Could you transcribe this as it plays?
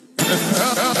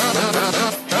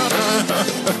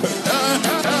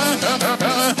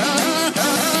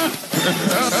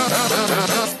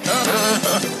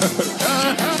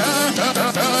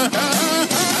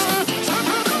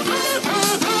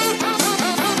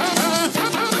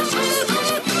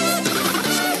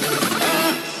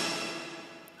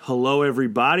Hello,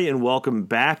 everybody, and welcome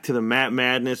back to the Matt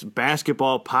Madness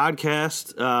Basketball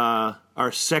Podcast,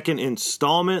 our second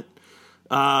installment.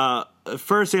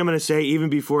 First thing I'm going to say, even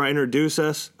before I introduce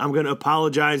us, I'm going to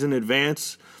apologize in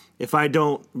advance if I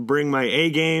don't bring my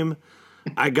A game.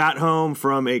 I got home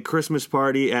from a Christmas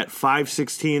party at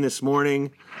 5:16 this morning.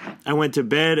 I went to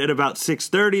bed at about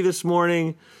 6:30 this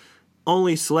morning.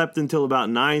 Only slept until about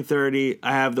 9:30.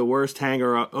 I have the worst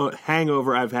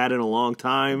hangover I've had in a long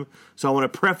time, so I want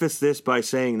to preface this by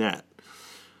saying that.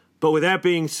 But with that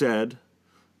being said,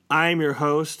 I am your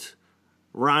host,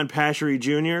 Ron Pashery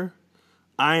Jr.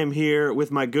 I am here with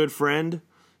my good friend,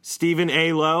 Stephen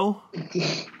A. Lowe.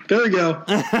 There we go.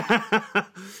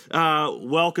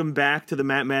 Welcome back to the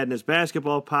Matt Madness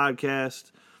Basketball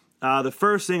Podcast. The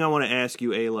first thing I want to ask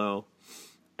you, A. Lowe,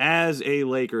 as a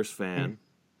Lakers fan,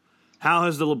 how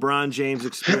has the LeBron James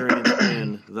experience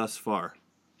been thus far?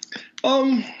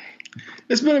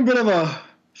 It's been a bit of a,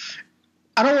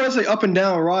 I don't want to say up and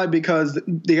down ride because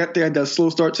they had that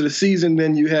slow start to the season.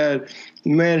 Then you had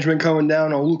management coming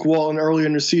down on Luke Walton earlier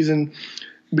in the season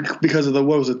because of the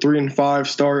 3-5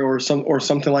 start or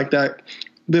something like that.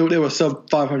 They were a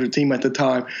sub 500 team at the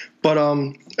time, but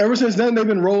ever since then they've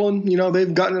been rolling. You know,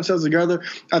 they've gotten themselves together.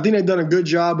 I think they've done a good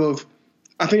job of.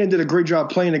 I think they did a great job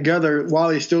playing together while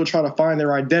they still try to find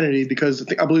their identity because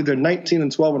I believe they're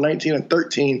 19-12 or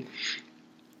 19-13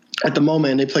 at the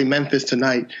moment, and they play Memphis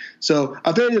tonight. So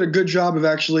I think they did a good job of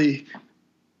actually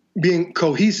being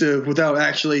cohesive without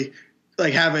actually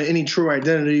like having any true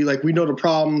identity. Like we know the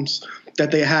problems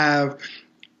that they have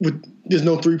with there's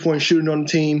no three-point shooting on the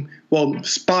team. Well,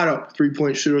 spot up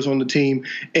three-point shooters on the team,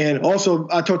 and also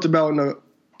I talked about in the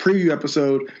preview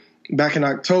episode back in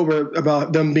October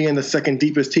about them being the second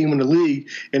deepest team in the league,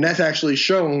 and that's actually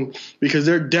shown because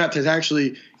their depth has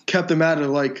actually kept them out of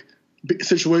like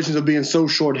situations of being so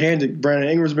shorthanded. Brandon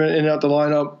Ingram's been in and out the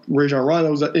lineup, Rajon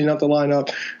Rondo's in and out the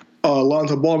lineup,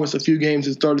 Lonzo Ball missed a few games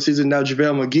to start the season. Now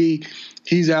JaVale McGee,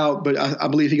 he's out, but I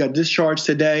believe he got discharged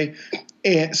today.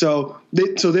 And so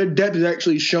their depth is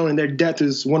actually shown, and their depth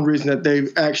is one reason that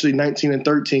they've actually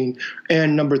 19-13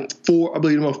 and number 4, I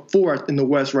believe number 4 in the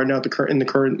West right now in the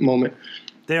current moment.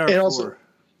 They are and 4. Also,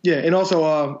 yeah, and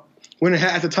also when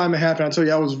at the time it happened, I told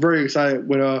you I was very excited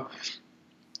when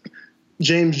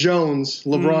James Jones,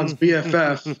 LeBron's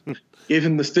BFF, gave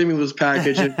him the stimulus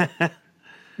package and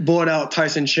bought out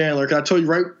Tyson Chandler. Because I told you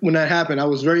right when that happened, I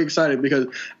was very excited because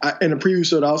in the preview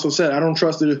episode I also said I don't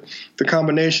trust the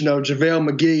combination of JaVale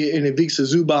McGee and Ivica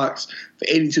Zubac for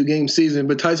 82-game season,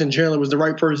 but Tyson Chandler was the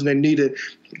right person they needed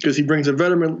because he brings a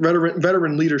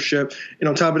veteran leadership, and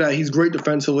on top of that, he's great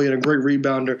defensively and a great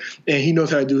rebounder, and he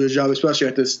knows how to do his job, especially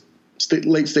at this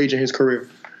late stage in his career.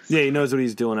 Yeah, he knows what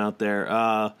he's doing out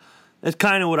there. That's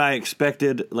kind of what I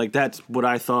expected. Like, that's what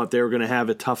I thought. They were going to have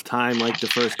a tough time, like, the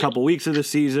first couple weeks of the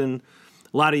season.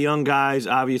 A lot of young guys,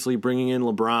 obviously bringing in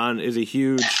LeBron is a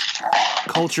huge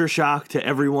culture shock to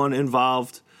everyone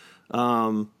involved.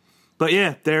 But,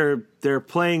 yeah, they're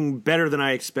playing better than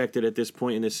I expected at this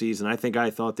point in the season. I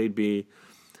thought they'd be,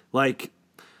 like,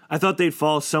 I thought they'd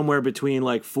fall somewhere between,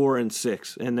 like, 4 and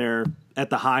 6, and they're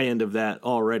at the high end of that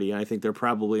already. I think they're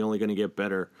probably only going to get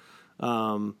better.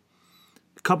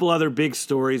 A couple other big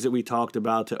stories that we talked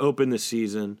about to open the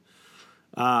season.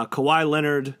 Kawhi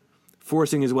Leonard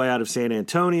forcing his way out of San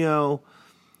Antonio.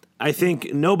 I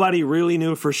think nobody really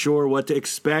knew for sure what to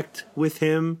expect with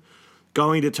him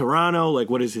going to Toronto.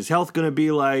 Like, what is his health going to be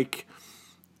like?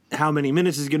 How many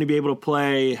minutes is he going to be able to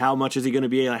play? How much is he going to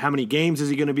be? How many games is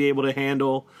he going to be able to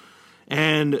handle?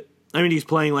 And, I mean, he's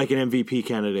playing like an MVP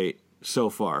candidate so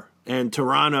far. And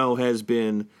Toronto has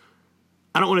been,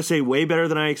 I don't want to say way better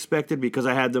than I expected because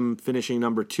I had them finishing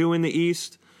number 2 in the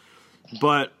East,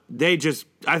 but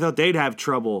I thought they'd have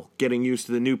trouble getting used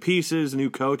to the new pieces, new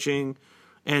coaching,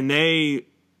 and they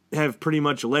have pretty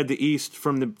much led the East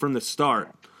from the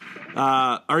start.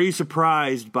 Are you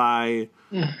surprised by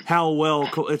how well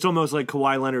it's almost like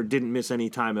Kawhi Leonard didn't miss any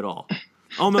time at all?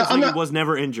 Almost like he was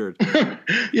never injured.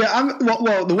 Yeah,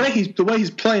 well, the way he's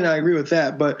playing, I agree with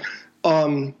that, but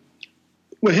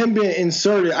with him being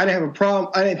inserted, I didn't have a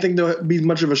problem. I didn't think there would be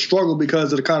much of a struggle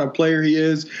because of the kind of player he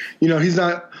is. You know, he's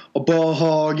not a ball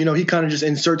hog. You know, he kind of just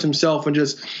inserts himself and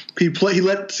just he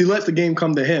lets the game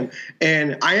come to him.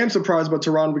 And I am surprised by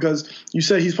Toronto because you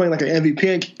said he's playing like an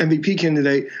MVP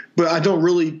candidate, but I don't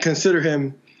really consider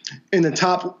him in the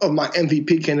top of my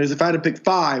MVP candidates. If I had to pick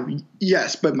 5,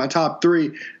 yes, but my top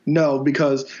 3, no,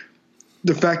 because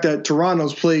the fact that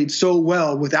Toronto's played so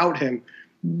well without him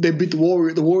they beat the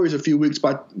Warriors a few weeks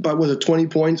by was it 20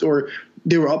 points, or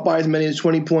they were up by as many as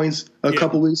 20 points a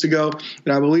couple weeks ago,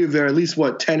 and I believe they're at least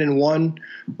 10-1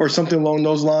 or something along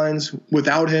those lines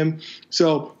without him.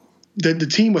 So the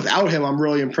team without him, I'm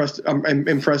really impressed. I'm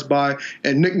impressed by.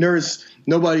 And Nick Nurse,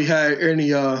 nobody had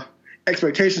any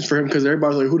expectations for him because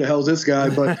everybody's like, "Who the hell is this guy?"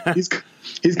 But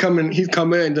he's come in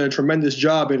and done a tremendous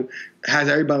job and has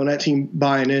everybody on that team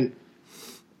buying in.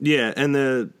 Yeah, and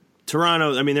the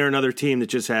Toronto, I mean, they're another team that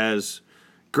just has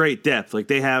great depth. Like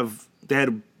they had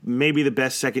maybe the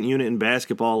best second unit in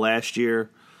basketball last year,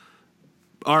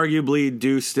 arguably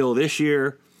do still this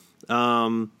year.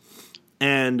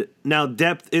 And now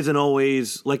depth isn't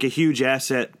always like a huge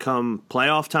asset come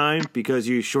playoff time because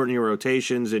you shorten your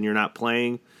rotations and you're not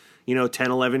playing,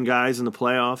 10, 11 guys in the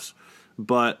playoffs.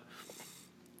 But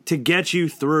to get you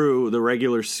through the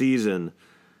regular season,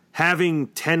 having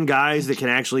 10 guys that can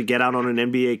actually get out on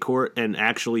an NBA court and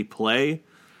actually play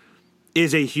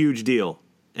is a huge deal.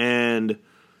 And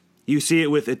you see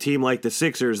it with a team like the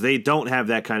Sixers. They don't have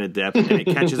that kind of depth, and it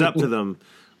catches up to them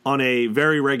on a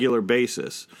very regular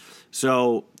basis.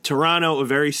 So Toronto, a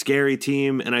very scary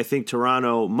team, and I think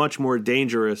Toronto much more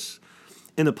dangerous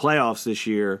in the playoffs this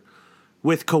year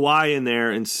with Kawhi in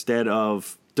there instead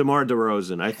of DeMar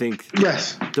DeRozan. I think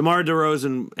DeMar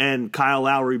DeRozan and Kyle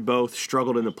Lowry both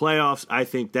struggled in the playoffs. I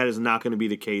think that is not going to be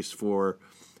the case for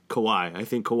Kawhi. I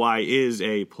think Kawhi is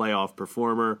a playoff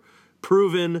performer,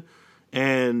 proven,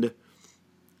 and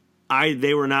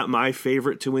they were not my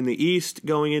favorite to win the East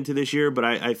going into this year, but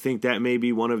I think that may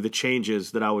be one of the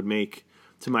changes that I would make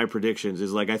to my predictions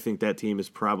is I think that team is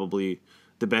probably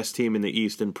the best team in the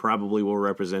East and probably will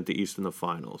represent the East in the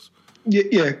finals.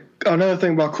 Yeah. Another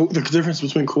thing about the difference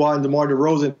between Kawhi and DeMar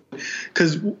DeRozan,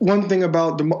 because one thing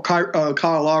about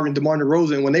Kyle Lowry and DeMar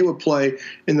DeRozan, when they would play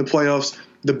in the playoffs,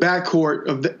 the backcourt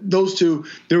of those two,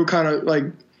 they would kind of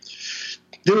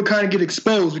get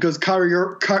exposed because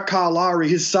Kyle Lowry,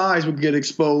 his size would get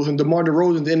exposed, and DeMar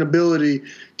DeRozan's inability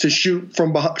to shoot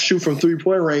from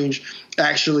 3-point range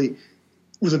actually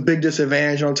was a big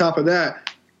disadvantage. On top of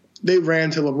that, they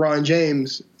ran to LeBron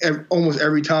James almost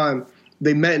every time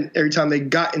they met, every time they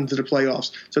got into the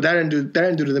playoffs. So that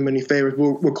didn't do them any favors.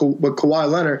 With Kawhi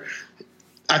Leonard,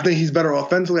 I think he's better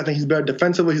offensively. I think he's better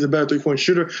defensively. He's a better 3-point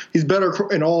shooter. He's better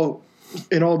in all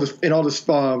the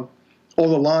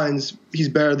lines. He's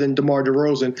better than DeMar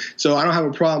DeRozan. So I don't have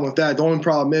a problem with that. The only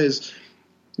problem is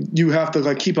you have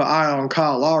to keep an eye on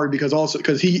Kyle Lowry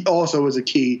because he also is a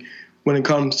key when it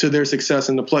comes to their success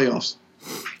in the playoffs.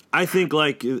 I think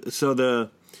the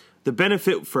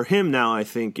benefit for him now, I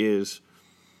think, is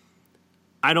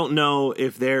I don't know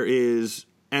if there's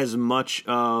as much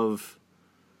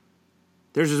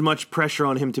pressure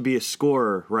on him to be a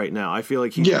scorer right now. I feel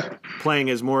like he's playing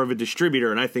as more of a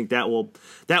distributor, and I think that will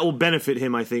benefit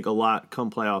him, I think, a lot come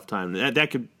playoff time.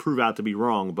 That could prove out to be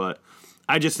wrong, but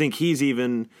I just think he's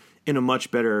even in a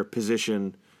much better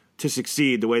position to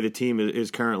succeed the way the team is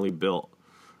currently built.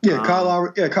 Yeah,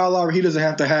 Kyle Lowry, he doesn't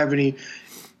have to have any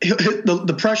 –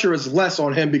 the pressure is less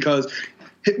on him because,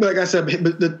 like I said,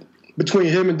 between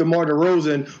him and DeMar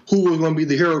DeRozan, who was going to be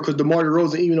the hero? Because DeMar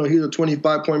DeRozan, even though he's a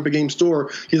 25-point-per-game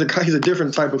scorer, he's a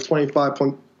different type of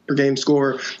 25-point-per-game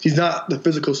scorer. He's not the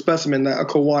physical specimen that a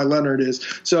Kawhi Leonard is.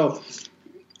 So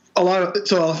I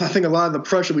think a lot of the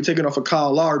pressure will be taken off of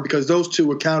Kyle Lowry because those two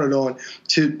were counted on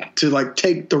to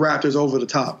take the Raptors over the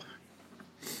top.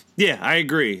 Yeah, I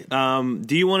agree. Do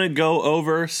you want to go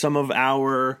over some of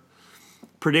our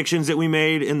predictions that we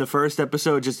made in the first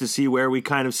episode just to see where we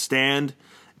kind of stand?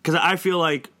 Because I feel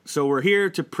like, so we're here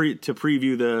to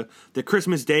preview the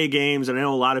Christmas Day games, and I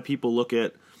know a lot of people look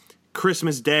at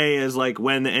Christmas Day as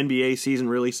when the NBA season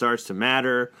really starts to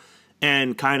matter,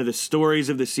 and kind of the stories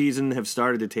of the season have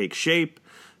started to take shape.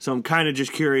 So I'm kind of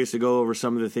just curious to go over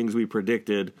some of the things we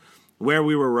predicted, where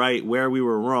we were right, where we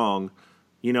were wrong.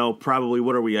 Probably,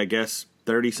 what are we, I guess,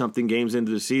 30-something games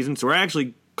into the season? So we're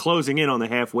actually closing in on the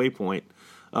halfway point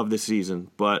of the season.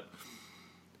 But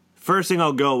first thing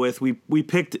I'll go with, we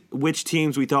picked which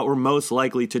teams we thought were most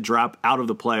likely to drop out of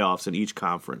the playoffs in each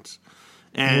conference.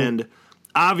 And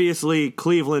obviously,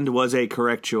 Cleveland was a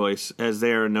correct choice, as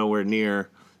they are nowhere near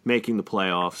making the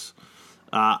playoffs.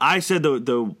 I said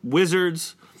the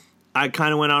Wizards. I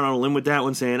kind of went out on a limb with that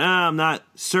one, saying, I'm not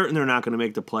certain they're not going to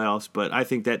make the playoffs, but I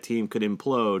think that team could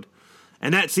implode.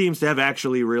 And that seems to have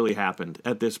actually really happened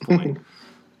at this point.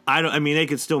 They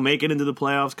could still make it into the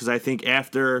playoffs because I think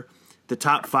after the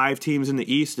top 5 teams in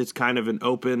the East, it's kind of an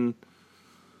open,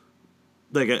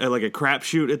 like a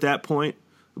crapshoot at that point.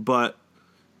 But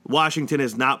Washington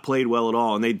has not played well at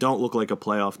all, and they don't look like a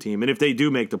playoff team. And if they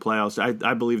do make the playoffs,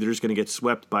 I believe they're just going to get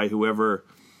swept by whoever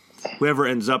whoever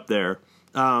ends up there.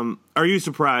 Are you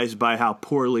surprised by how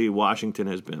poorly Washington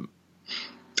has been?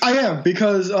 I am,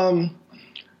 because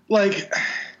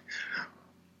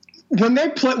when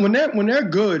they're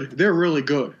good, they're really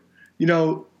good. You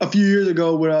know, a few years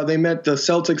ago when they met the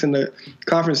Celtics in the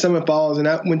conference semifinals and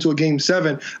that went to a Game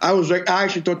 7, I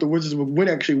actually thought the Wizards would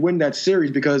win that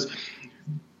series because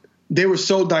they were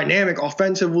so dynamic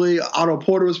offensively. Otto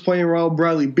Porter was playing well.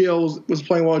 Bradley Beal was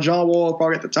playing well. John Wall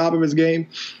probably at the top of his game.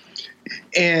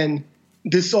 And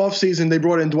this offseason, they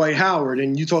brought in Dwight Howard,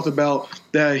 and you talked about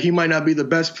that he might not be the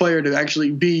best player to actually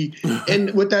be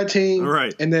in with that team.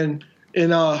 Right. And then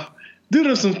due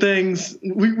to some things,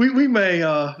 we may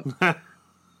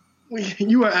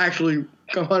you are actually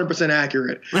 100%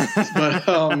 accurate, but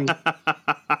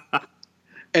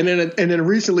and then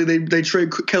recently they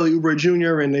trade Kelly Oubre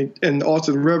Jr. and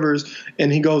Austin Rivers,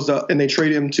 and he goes and they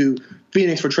trade him to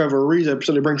Phoenix for Trevor Ariza,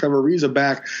 so they bring Trevor Ariza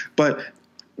back, but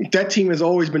that team has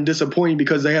always been disappointing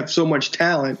because they have so much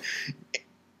talent,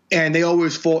 and they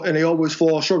always fall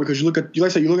short because you look at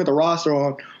the roster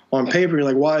on paper, you're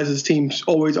like, why is this team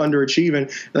always underachieving?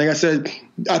 And like I said,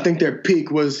 I think their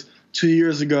peak was 2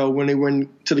 years ago when they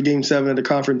went to the Game 7 of the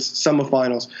conference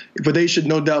semifinals. But they should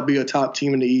no doubt be a top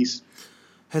team in the East.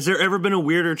 Has there ever been a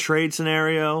weirder trade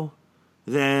scenario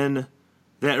than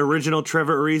that original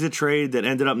Trevor Ariza trade that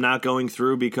ended up not going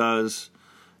through because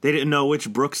they didn't know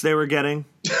which Brooks they were getting?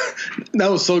 That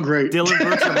was so great. Dillon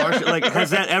Brooks or Marshall. Has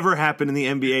that ever happened in the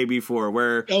NBA before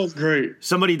where that was great.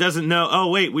 Somebody doesn't know, oh,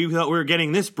 wait, we thought we were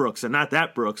getting this Brooks and not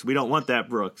that Brooks. We don't want that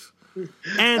Brooks.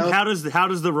 And how does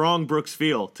the wrong Brooks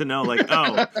feel to know, like,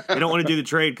 oh, they don't want to do the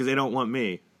trade because they don't want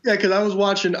me? Yeah, because I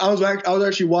was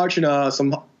actually watching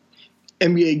some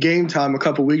NBA Game Time a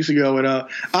couple weeks ago, and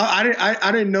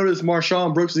I didn't notice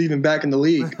Marshawn Brooks was even back in the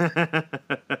league. I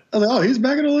was like, oh, he's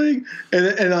back in the league,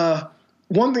 and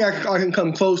one thing I can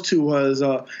come close to was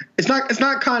it's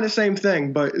not kind of the same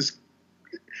thing, but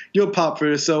you'll pop for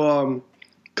this. So a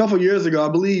couple years ago, I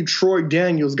believe Troy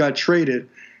Daniels got traded,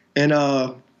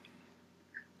 and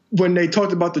when they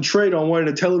talked about the trade on one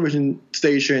of the television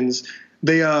stations,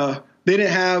 they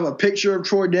didn't have a picture of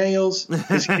Troy Daniels.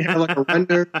 He had like a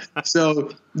render,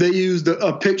 so they used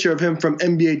a picture of him from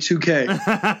NBA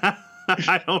 2K.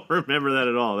 I don't remember that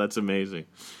at all. That's amazing.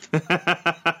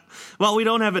 Well, we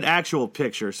don't have an actual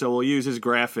picture, so we'll use his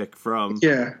graphic from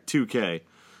 2K.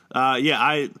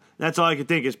 That's all I could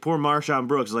think is poor Marshawn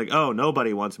Brooks. Like, oh,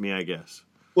 nobody wants me, I guess.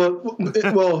 Well,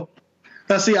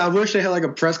 now see, I wish they had like a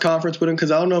press conference with him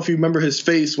because I don't know if you remember his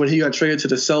face when he got traded to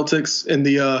the Celtics in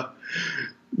the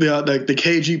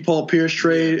KG Paul Pierce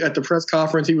trade at the press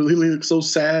conference. He looked so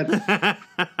sad.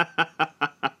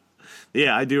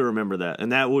 Yeah, I do remember that,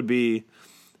 and that would be.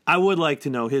 I would like to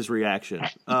know his reaction.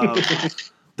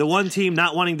 The one team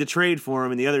not wanting to trade for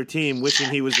him and the other team wishing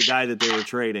he was the guy that they were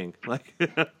trading. Like,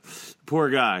 poor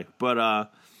guy. But,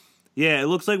 yeah, it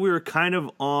looks like we were kind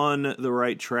of on the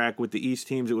right track with the East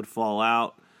teams that would fall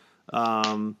out.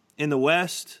 In the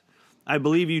West, I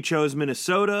believe you chose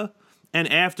Minnesota.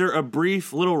 And after a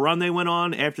brief little run they went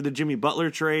on after the Jimmy Butler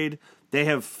trade, they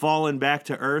have fallen back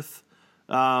to earth.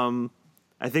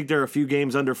 I think they're a few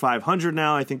games under 500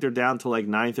 now. I think they're down to like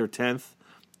 9th or 10th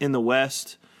in the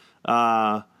West.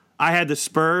 I had the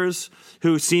Spurs,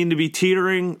 who seemed to be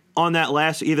teetering on that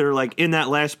last, either like in that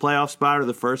last playoff spot or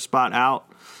the first spot out.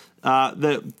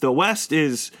 The West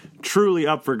is truly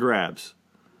up for grabs.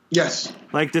 Yes.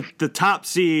 Like the top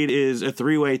seed is a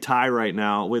 3-way tie right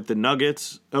now with the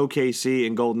Nuggets, OKC,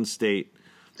 and Golden State.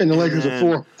 And the Lakers are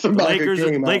 4.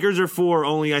 Lakers are 4,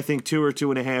 only I think 2 or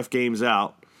 2.5 games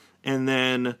out. And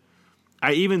then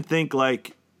I even think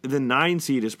like the 9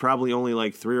 seed is probably only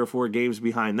like 3 or 4 games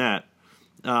behind that.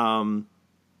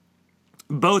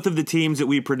 Both of the teams that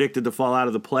we predicted to fall out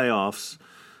of the playoffs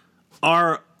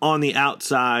are on the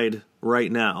outside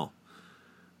right now.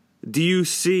 Do you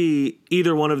see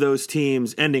either one of those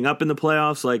teams ending up in the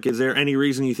playoffs? Like, is there any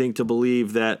reason you think to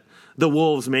believe that the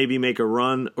Wolves maybe make a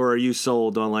run, or are you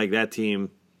sold on like that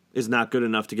team is not good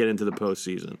enough to get into the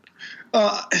postseason?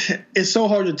 It's so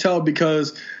hard to tell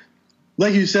because,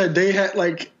 like you said, they had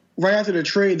like right after the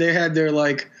trade, they had their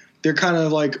kind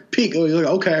of like peak. Like,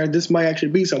 okay, this might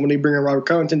actually be something. They bring in Robert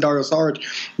Covington, Dario Saric,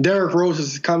 Derrick Rose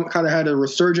has kind of had a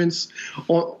resurgence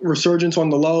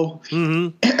on the low.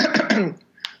 Mm-hmm.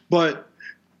 But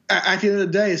at the end of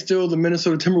the day, it's still the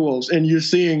Minnesota Timberwolves, and you're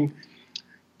seeing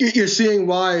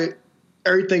why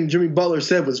everything Jimmy Butler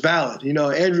said was valid. You know,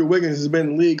 Andrew Wiggins has been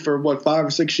in the league for 5 or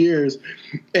 6 years,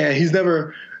 and he's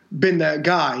never been that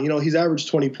guy. You know, he's averaged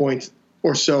 20 points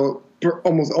or so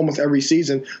almost every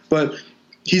season, but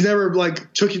he's never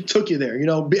like took you there. You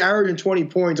know, averaging 20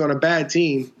 points on a bad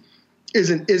team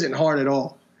isn't hard at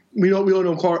all. We don't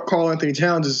know Karl Anthony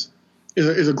Towns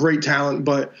is a great talent,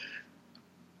 but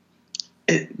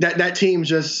that team's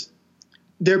just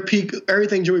their peak.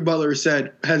 Everything Jimmy Butler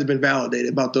said has been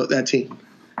validated about that team.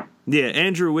 Yeah,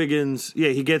 Andrew Wiggins,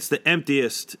 he gets the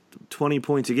emptiest 20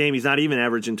 points a game. He's not even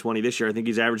averaging 20 this year. I think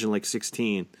he's averaging like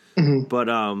 16. Mm-hmm.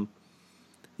 But,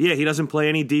 he doesn't play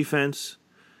any defense.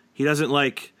 He doesn't,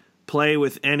 play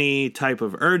with any type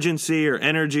of urgency or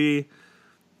energy.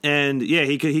 And,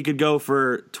 he could go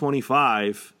for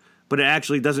 25, but it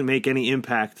actually doesn't make any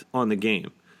impact on the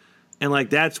game. And,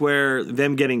 that's where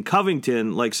them getting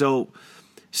Covington,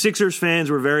 Sixers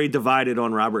fans were very divided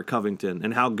on Robert Covington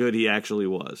and how good he actually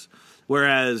was.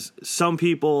 Whereas some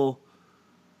people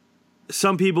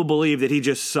believe that he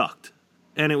just sucked.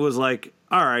 And it was all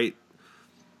right,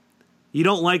 you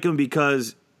don't like him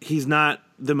because he's not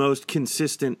the most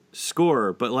consistent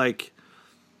scorer, but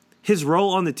his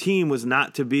role on the team was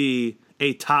not to be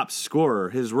a top scorer.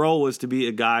 His role was to be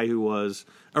a guy who was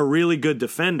a really good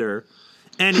defender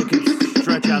and he could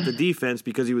stretch out the defense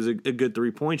because he was a good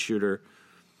three-point shooter.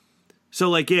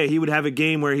 So, he would have a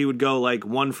game where he would go,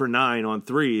 1 for 9 on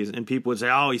threes, and people would say,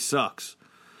 oh, he sucks.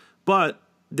 But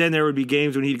then there would be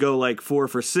games when he'd go, 4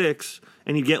 for 6,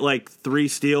 and he'd get, 3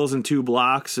 steals and 2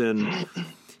 blocks, and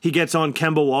he gets on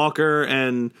Kemba Walker,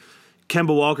 and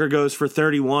Kemba Walker goes for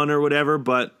 31 or whatever,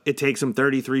 but it takes him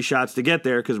 33 shots to get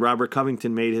there because Robert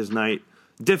Covington made his night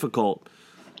difficult.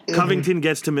 Mm-hmm. Covington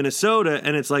gets to Minnesota,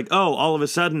 and it's all of a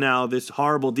sudden now this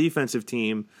horrible defensive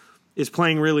team is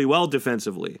playing really well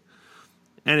defensively.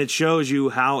 And it shows you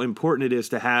how important it is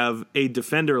to have a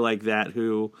defender like that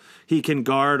who he can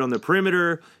guard on the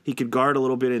perimeter. He could guard a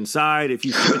little bit inside. If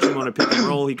you switch him on a pick and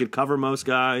roll, he could cover most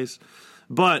guys.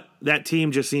 But that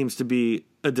team just seems to be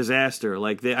a disaster.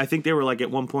 I think they were at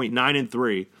one point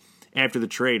 9-3 after the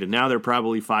trade, and now they're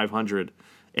probably 500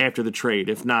 after the trade,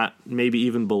 if not maybe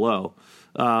even below.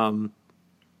 I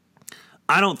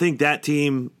don't think that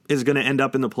team is going to end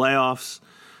up in the playoffs.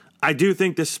 I do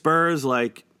think the Spurs,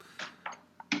 I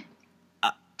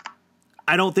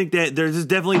don't think that this is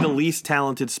definitely the least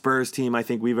talented Spurs team I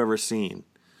think we've ever seen.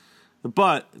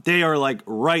 But they are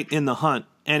right in the hunt.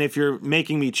 And if you're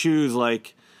making me choose,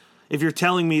 if you're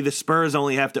telling me the Spurs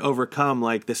only have to overcome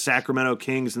the Sacramento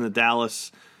Kings and the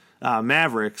Dallas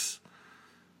Mavericks,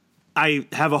 I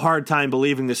have a hard time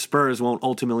believing the Spurs won't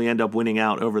ultimately end up winning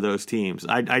out over those teams.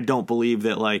 I don't believe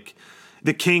that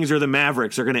the Kings or the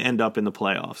Mavericks are going to end up in the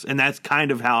playoffs. And that's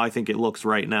kind of how I think it looks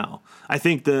right now. I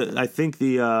think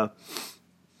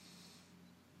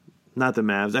not the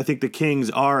Mavs. I think the Kings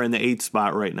are in the 8th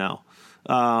spot right now.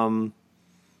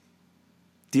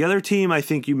 The other team I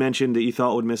think you mentioned that you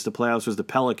thought would miss the playoffs was the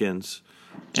Pelicans.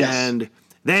 Yes. And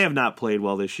they have not played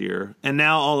well this year. And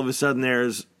now all of a sudden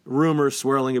there's rumors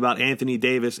swirling about Anthony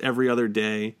Davis every other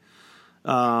day.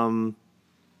 And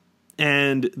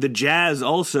the Jazz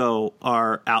also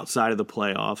are outside of the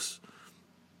playoffs.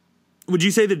 Would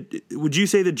you say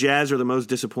the Jazz are the most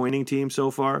disappointing team so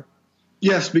far?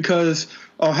 Yes, because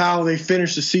of how they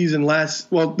finished the season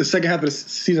the second half of the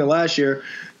season last year.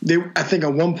 I think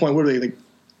at one point, what were they,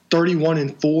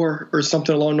 31-4 or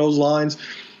something along those lines?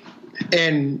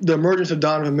 And the emergence of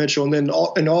Donovan Mitchell, and then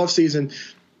in the offseason,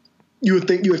 you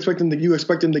expect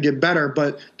them to get better,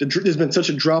 but there's been such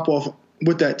a drop off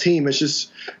with that team. It's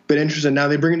just been interesting. Now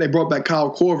they brought back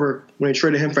Kyle Korver when they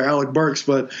traded him for Alec Burks,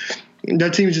 but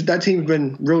that team's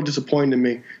been real disappointing to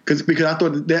me because I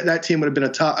thought that team would have been a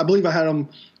top. I believe I had them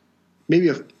maybe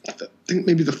the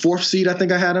 4th seed. I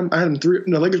think I had them. I had them 3.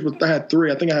 No, Lakers. I had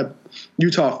 3. I think I had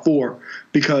Utah 4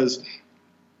 because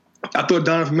I thought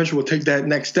Donovan Mitchell would take that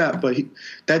next step, but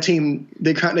that team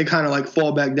they kind of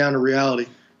fall back down to reality.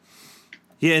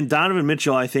 Yeah, and Donovan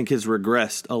Mitchell I think has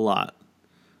regressed a lot.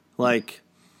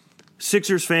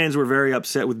 Sixers fans were very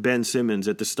upset with Ben Simmons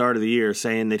at the start of the year,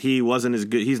 saying that he wasn't as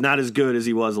good. He's not as good as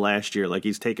he was last year.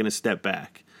 He's taken a step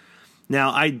back.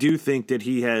 Now, I do think that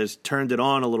he has turned it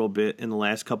on a little bit in the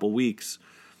last couple weeks.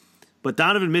 But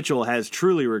Donovan Mitchell has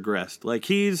truly regressed.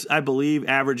 He's, I believe,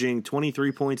 averaging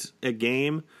 23 points a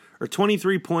game or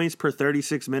 23 points per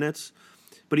 36 minutes,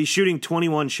 but he's shooting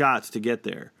 21 shots to get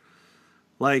there.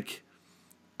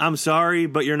 I'm sorry,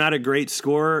 but you're not a great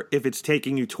scorer if it's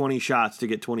taking you 20 shots to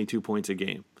get 22 points a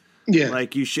game. Yeah.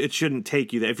 It shouldn't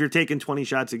take you that. If you're taking 20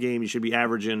 shots a game, you should be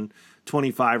averaging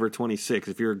 25 or 26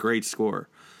 if you're a great scorer.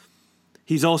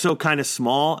 He's also kind of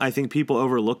small. I think people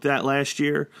overlooked that last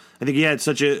year. I think he had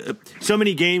so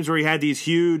many games where he had these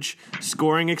huge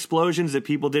scoring explosions that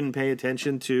people didn't pay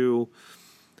attention to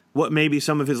what maybe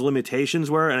some of his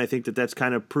limitations were, and I think that's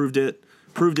kind of proved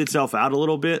itself out a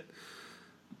little bit.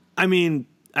 I mean,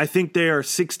 I think they are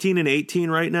 16-18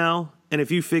 right now And if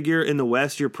you figure in the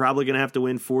West, you're probably going to have to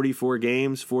win 44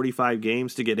 games, 45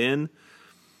 games to get in.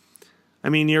 I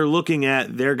mean, you're looking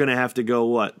at they're going to have to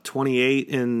go, 28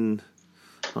 and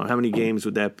how many games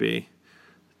would that be?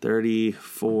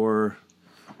 34,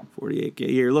 48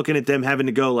 games. You're looking at them having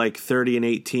to go like 30 and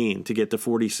 18 to get to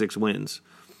 46 wins.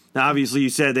 Now, obviously, you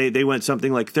said they went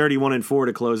something like 31-4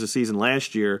 to close the season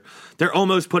last year. They're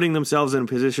almost putting themselves in a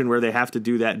position where they have to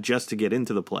do that just to get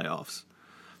into the playoffs.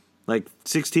 Like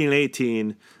 16 and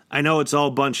 18, I know it's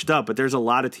all bunched up, but there's a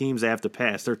lot of teams they have to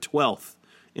pass. They're 12th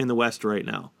in the West right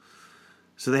now.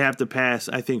 So they have to pass,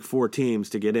 I think, 4 teams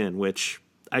to get in, which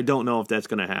I don't know if that's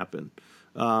going to happen.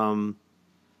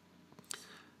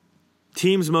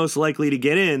 Teams most likely to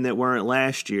get in that weren't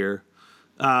last year,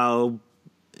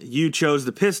 you chose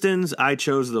the Pistons, I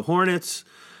chose the Hornets,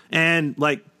 and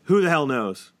like who the hell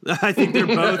knows? I think they're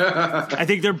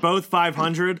both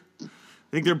 500.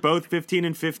 I think they're both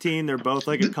 15-15. They're both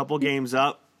like a couple games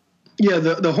up. Yeah,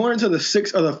 the Hornets are the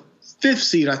 6th or the 5th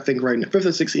seed, I think, right now. 5th or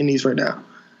 6th in the East right now.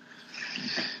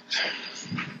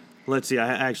 Let's see. I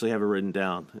actually have it written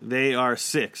down. They are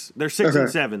 6. They're 6 and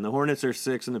 7. The Hornets are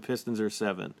 6 and the Pistons are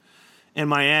 7. And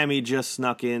Miami just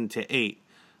snuck into 8.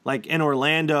 Like, in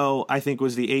Orlando, I think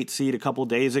was the 8th seed a couple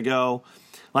days ago.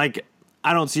 Like,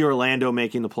 I don't see Orlando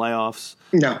making the playoffs.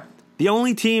 No. The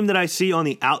only team that I see on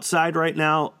the outside right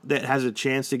now that has a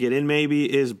chance to get in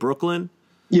maybe is Brooklyn.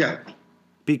 Yeah.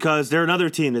 Because they're another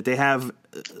team that they have,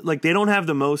 like, they don't have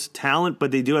the most talent,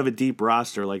 but they do have a deep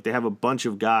roster. Like, they have a bunch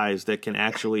of guys that can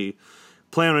actually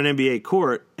play on an NBA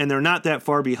court, and they're not that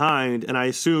far behind, and I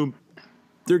assume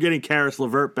they're getting Karis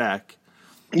LeVert back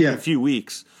in a few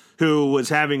weeks, who was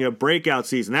having a breakout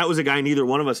season. That was a guy neither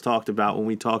one of us talked about when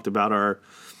we talked about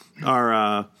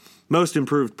our most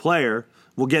improved player.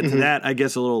 We'll get to that, I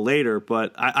guess, a little later,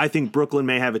 but I think Brooklyn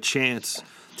may have a chance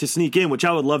to sneak in, which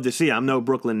I would love to see. I'm no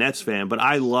Brooklyn Nets fan, but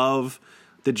I love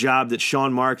the job that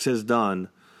Sean Marks has done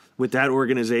with that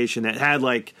organization that had,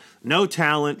 like, no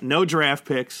talent, no draft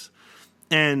picks,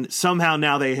 and somehow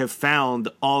now they have found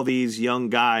all these young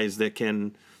guys that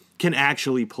can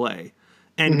actually play,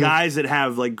 and guys that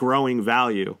have, like, growing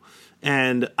value.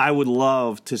 And I would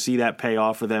love to see that pay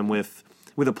off for them with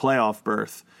a playoff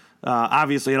berth.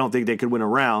 Obviously, I don't think they could win a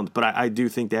round, but I do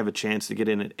think they have a chance to get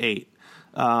in at 8.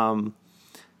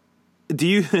 Do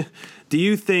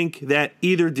you think that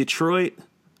either Detroit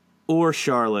or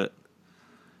Charlotte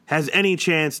has any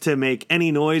chance to make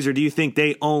any noise, or do you think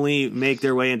they only make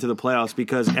their way into the playoffs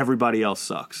because everybody else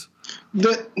sucks?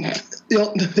 They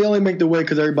only make the way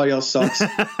because everybody else sucks.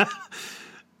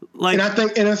 And I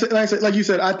think, like you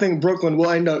said, I think Brooklyn will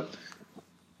end up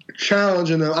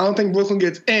challenging them. I don't think Brooklyn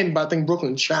gets in, but I think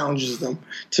Brooklyn challenges them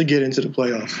to get into the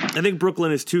playoffs. I think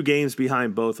Brooklyn is 2 games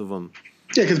behind both of them.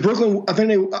 Yeah, because Brooklyn,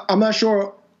 I'm not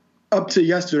sure up to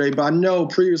yesterday, but I know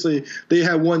previously they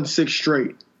had won 6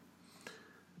 straight.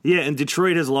 Yeah, and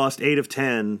Detroit has lost 8 of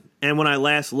 10. And when I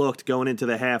last looked going into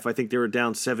the half, I think they were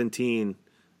down 17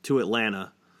 to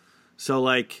Atlanta. So,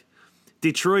 like,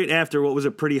 Detroit, after what was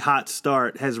a pretty hot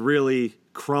start, has really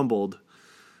crumbled.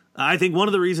 I think one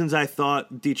of the reasons I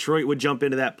thought Detroit would jump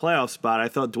into that playoff spot, I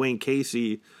thought Dwayne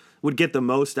Casey would get the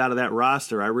most out of that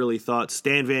roster. I really thought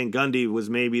Stan Van Gundy was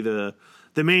maybe the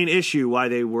main issue why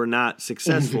they were not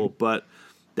successful, but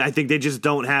I think they just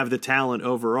don't have the talent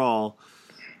overall.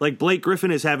 Like, Blake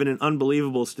Griffin is having an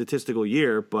unbelievable statistical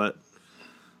year, but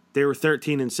they were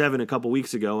 13-7 a couple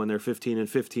weeks ago, and they're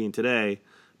 15-15 today.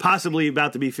 Possibly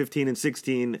about to be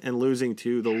 15-16 and losing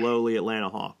to the lowly Atlanta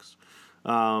Hawks.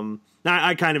 Now,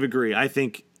 I kind of agree. I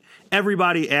think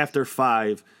everybody after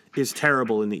 5 is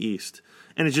terrible in the East,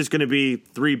 and it's just going to be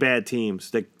 3 bad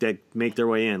teams that make their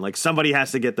way in. Like, somebody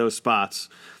has to get those spots,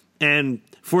 and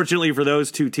fortunately for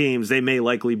those 2 teams, they may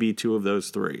likely be 2 of those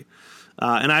 3.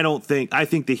 And I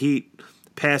think the Heat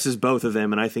passes both of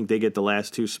them, and I think they get the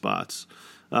last 2 spots.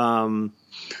 If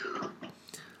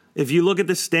you look at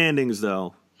the standings,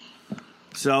 though,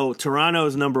 so Toronto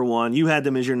is number 1. You had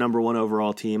them as your number 1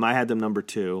 overall team. I had them number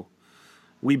 2.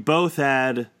 We both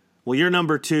had, well, your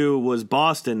number 2 was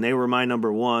Boston. They were my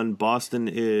number 1. Boston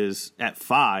is at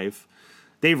 5.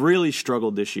 They've really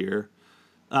struggled this year.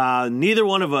 Neither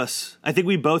one of us, I think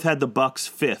we both had the Bucks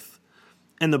 5th.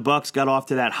 And the Bucks got off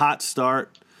to that hot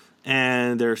start,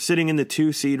 and they're sitting in the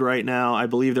 2 seed right now. I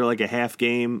believe they're like a half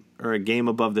game or a game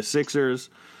above the Sixers.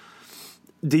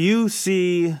 Do you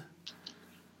see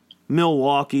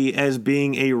Milwaukee as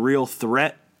being a real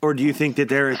threat, or do you think that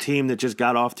they're a team that just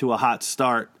got off to a hot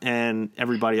start and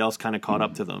everybody else kind of caught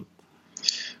up to them?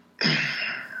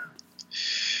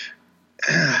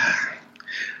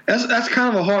 That's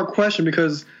kind of a hard question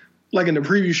because, like in the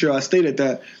preview show, I stated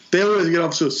that they always get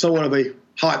off to somewhat of a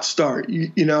hot start,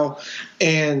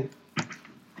 and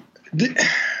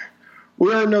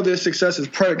we already know their success is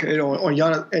predicated on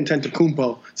Giannis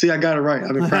Antetokounmpo. See, I got it right.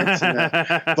 I've been practicing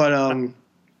that.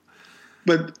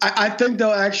 But I think they'll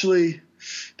actually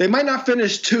 – they might not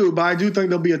finish 2, but I do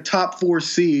think they'll be a top 4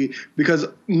 seed because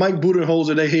Mike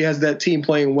Budenholzer, he has that team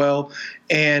playing well.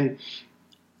 And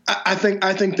I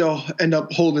think they'll end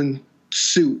up holding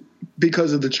suit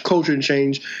because of the coaching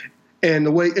change and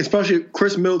the way – especially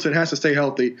Chris Middleton has to stay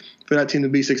healthy for that team to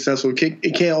be successful.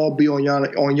 It can't all be on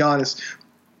Giannis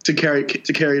to carry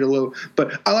the load.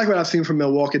 But I like what I've seen from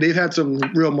Milwaukee. They've had some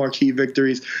real marquee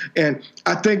victories. And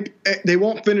I think they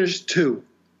won't finish 2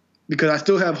 because I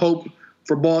still have hope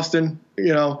for Boston,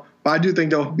 but I do think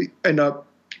they'll end up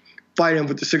fighting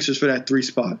with the Sixers for that 3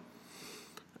 spot.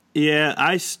 Yeah,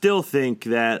 I still think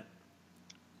that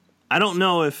I don't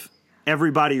know if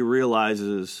everybody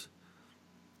realizes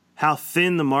how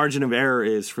thin the margin of error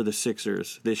is for the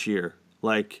Sixers this year.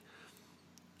 Like,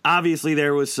 obviously,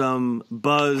 there was some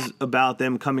buzz about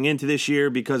them coming into this year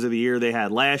because of the year they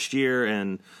had last year,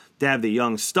 and they have the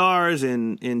young stars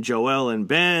in Joel and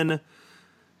Ben.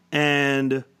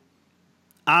 And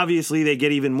obviously, they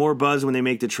get even more buzz when they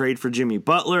make the trade for Jimmy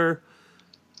Butler.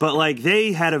 But,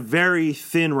 they had a very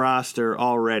thin roster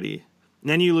already. And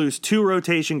then you lose 2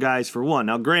 rotation guys for 1.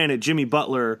 Now, granted, Jimmy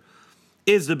Butler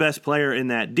is the best player in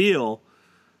that deal,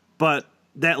 but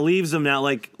that leaves them now,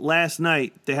 last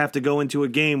night, they have to go into a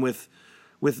game with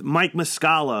Mike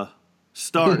Muscala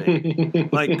starting.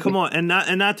 Come on. And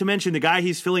not to mention the guy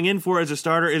he's filling in for as a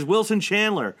starter is Wilson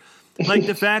Chandler.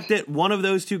 The fact that one of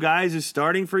those 2 guys is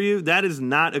starting for you, that is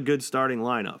not a good starting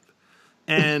lineup.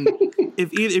 And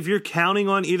if you're counting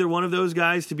on either one of those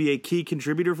guys to be a key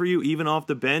contributor for you, even off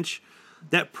the bench,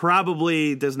 that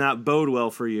probably does not bode well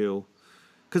for you.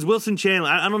 Because Wilson Chandler,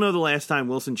 I don't know the last time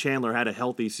Wilson Chandler had a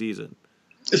healthy season.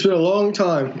 It's been a long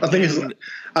time. I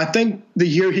think the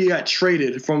year he got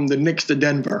traded from the Knicks to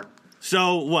Denver.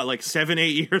 So what,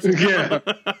 7-8 years ago?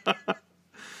 Yeah.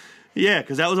 Yeah,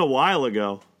 because that was a while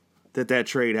ago that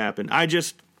trade happened. I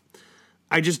just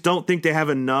don't think they have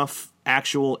enough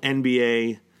actual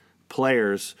NBA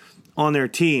players on their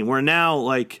team. Where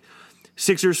now,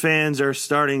 Sixers fans are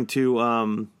starting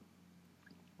to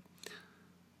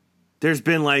there's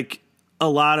been a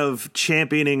lot of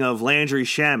championing of Landry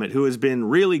Shamet, who has been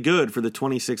really good for the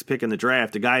 26th pick in the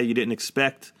draft, a guy you didn't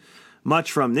expect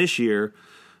much from this year.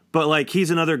 But,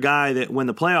 he's another guy that when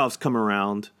the playoffs come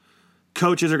around,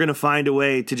 coaches are going to find a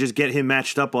way to just get him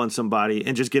matched up on somebody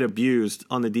and just get abused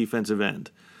on the defensive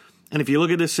end. And if you look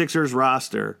at the Sixers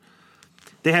roster,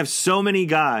 they have so many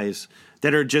guys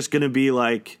that are just going to be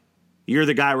you're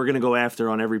the guy we're going to go after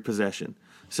on every possession.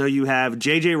 So you have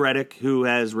J.J. Redick, who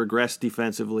has regressed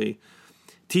defensively.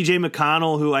 T.J.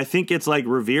 McConnell, who I think gets,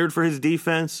 revered for his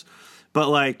defense,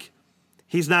 but,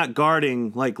 he's not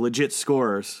guarding, legit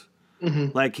scorers.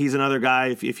 Mm-hmm. He's another guy,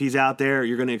 if he's out there,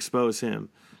 you're going to expose him.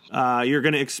 You're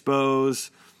going to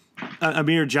expose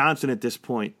Amir Johnson at this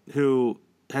point, who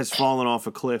has fallen off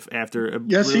a cliff after a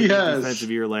really good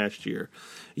defensive year last year.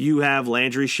 You have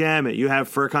Landry Shamet. You have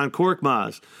Furkan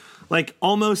Korkmaz.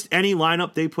 Almost any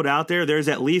lineup they put out there, there's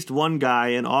at least one guy,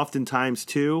 and oftentimes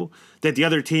 2, that the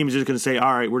other team is just going to say,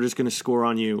 all right, we're just going to score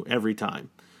on you every time.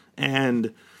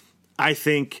 And I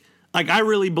think, I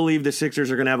really believe the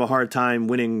Sixers are going to have a hard time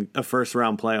winning a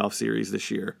first-round playoff series this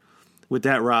year with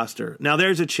that roster. Now,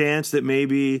 there's a chance that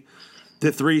maybe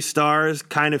the 3 stars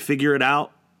kind of figure it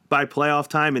out by playoff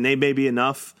time, and they may be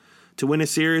enough to win a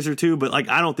series or 2, but,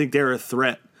 I don't think they're a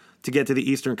threat to get to the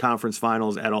Eastern Conference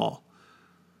Finals at all.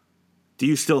 Do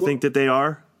you still think that they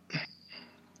are?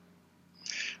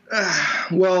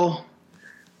 Well,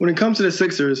 when it comes to the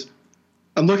Sixers,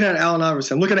 I'm looking at Allen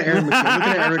Iverson. I'm looking at Aaron McKay. I'm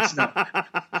looking at Eric Snow.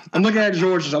 I'm looking at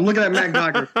George. I'm looking at Matt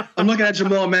Geiger. I'm looking at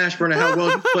Jamal Mashburn and how well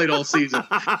he played all season.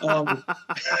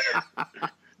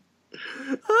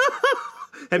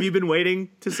 Have you been waiting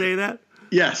to say that?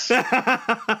 Yes.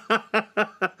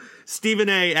 Stephen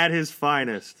A. at his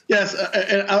finest. Yes,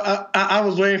 and I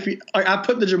was waiting for you. I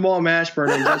put the Jamal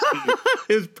Mashburn in just for you.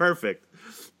 It was perfect.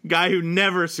 Guy who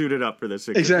never suited up for the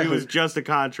Sixers. Exactly. He was just a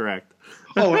contract.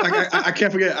 Oh, I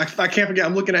can't forget. I can't forget.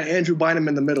 I'm looking at Andrew Bynum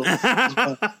in the middle.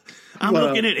 I'm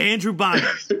looking at Andrew Bynum.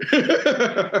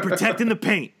 Protecting the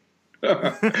paint.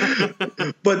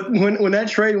 But when that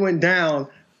trade went down,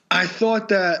 I thought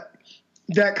that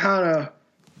kind of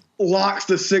locks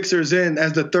the Sixers in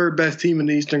as the 3rd best team in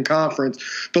the Eastern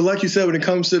Conference. But like you said, when it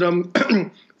comes to them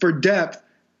for depth,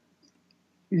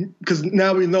 because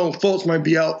now we know Fultz might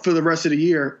be out for the rest of the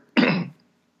year.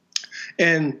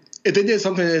 And if they did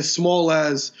something as small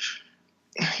as,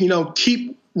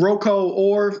 keep Rocco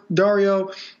or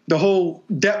Dario, the whole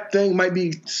depth thing might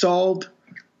be solved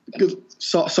a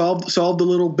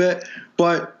little bit,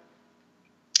 but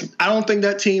I don't think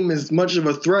that team is much of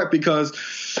a threat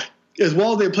because as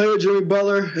well as they play with Jimmy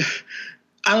Butler,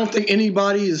 I don't think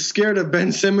anybody is scared of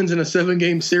Ben Simmons in a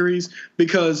 7-game series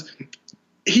because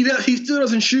he still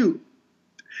doesn't shoot.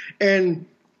 And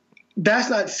that's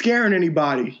not scaring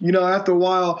anybody. After a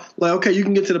while, like, okay, you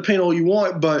can get to the paint all you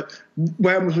want, but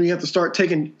what happens when you have to start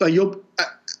taking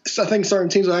I think certain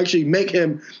teams will actually make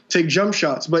him take jump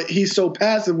shots, but he's so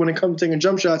passive when it comes to taking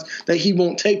jump shots that he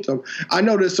won't take them. I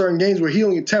know there's certain games where he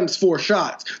only attempts 4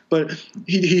 shots, but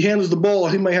he handles the ball.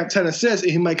 He might have 10 assists,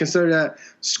 and he might consider that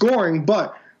scoring.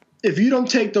 But if you don't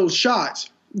take those shots,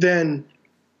 then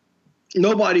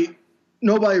nobody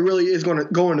really is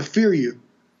going to fear you.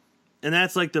 And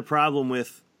that's like the problem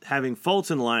with having Fultz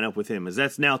in the lineup with him, is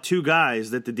that's now 2 guys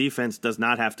that the defense does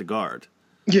not have to guard.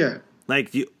 Yeah.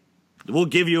 Like, we'll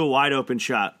give you a wide open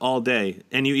shot all day,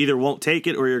 and you either won't take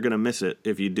it or you're going to miss it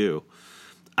if you do.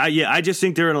 I just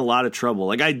think they're in a lot of trouble.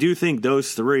 Like, I do think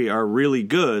those 3 are really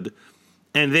good,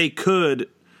 and they could,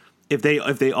 if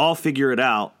they all figure it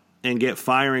out and get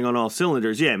firing on all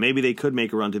cylinders, maybe they could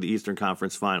make a run to the Eastern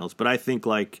Conference Finals. But I think,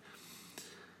 like,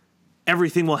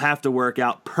 everything will have to work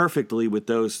out perfectly with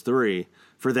those 3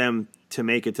 for them to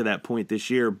make it to that point this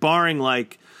year, barring,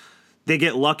 like, they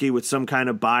get lucky with some kind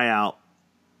of buyout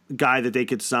guy that they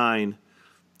could sign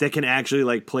that can actually,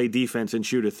 like, play defense and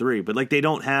shoot a 3. But, like, they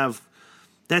don't have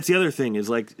 – that's the other thing is,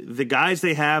 like, the guys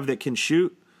they have that can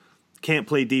shoot can't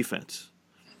play defense.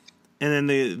 And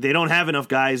then they don't have enough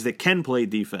guys that can play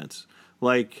defense.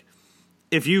 Like,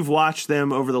 if you've watched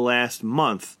them over the last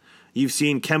month, you've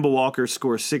seen Kemba Walker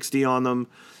score 60 on them.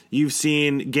 You've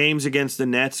seen games against the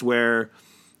Nets where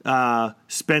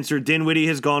Spencer Dinwiddie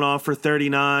has gone off for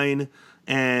 39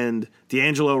 and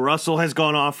D'Angelo Russell has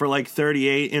gone off for like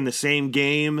 38 in the same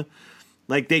game.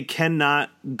 Like, they cannot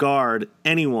guard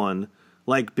anyone,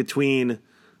 like, between,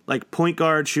 like, point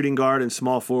guard, shooting guard, and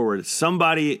small forward.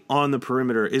 Somebody on the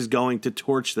perimeter is going to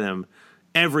torch them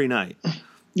every night.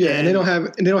 Yeah, and they don't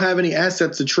have any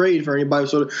assets to trade for anybody.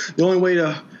 So the only way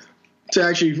to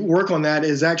actually work on that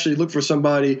is actually look for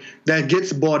somebody that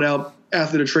gets bought out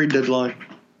after the trade deadline.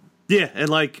 Yeah, and,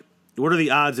 like, what are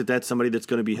the odds that that's somebody that's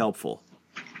going to be helpful?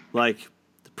 Like,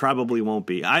 probably won't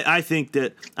be. I think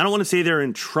that – I don't want to say they're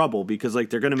in trouble because, like,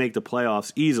 they're going to make the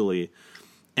playoffs easily,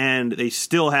 and they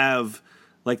still have,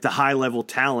 like, the high-level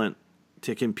talent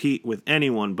to compete with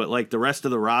anyone, but, like, the rest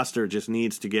of the roster just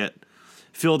needs to get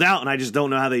filled out, and I just don't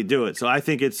know how they do it. So I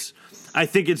think it's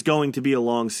going to be a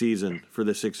long season for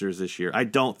the Sixers this year. I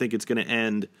don't think it's going to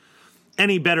end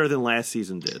any better than last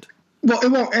season did. Well,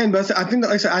 it won't end, but I think,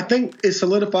 like I said, I think it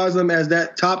solidifies them as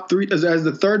that top 3, as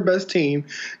the 3rd best team,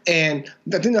 and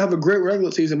I think they'll have a great regular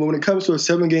season. But when it comes to a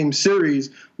 7-game series,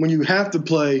 when you have to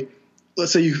play,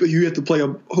 let's say you have to play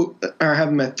or have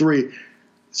them at 3,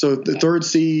 so the 3rd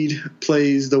seed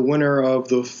plays the winner of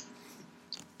the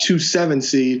 2-7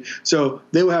 seed, so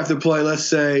they would have to play. Let's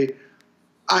say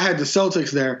I had the Celtics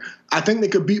there. I think they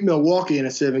could beat Milwaukee in a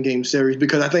 7-game series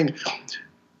because I think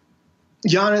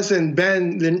Giannis and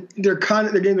Ben, their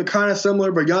games are kind of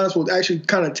similar, but Giannis will actually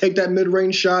kind of take that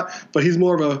mid-range shot, but he's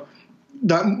more of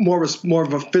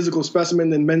a physical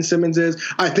specimen than Ben Simmons is.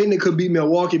 I think they could beat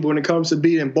Milwaukee, but when it comes to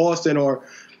beating Boston or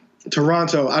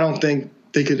Toronto, I don't think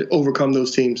they could overcome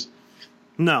those teams.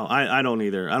 No, I don't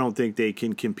either. I don't think they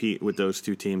can compete with those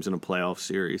 2 teams in a playoff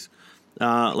series.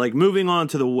 Like, moving on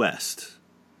to the West.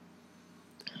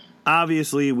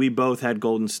 Obviously, we both had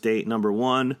Golden State number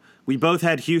 1. We both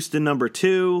had Houston number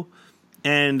 2,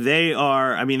 and they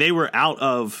were out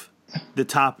of the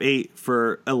top 8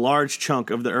 for a large chunk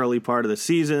of the early part of the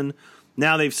season.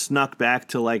 Now they've snuck back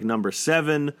to, like, number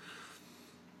 7.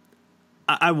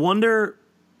 I wonder,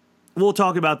 we'll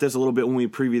talk about this a little bit when we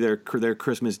preview their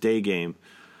Christmas Day game.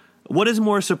 What is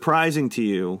more surprising to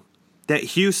you, that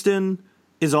Houston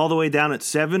is all the way down at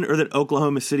 7 or that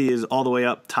Oklahoma City is all the way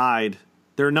up tied?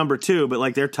 They're number 2, but,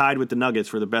 like, they're tied with the Nuggets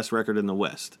for the best record in the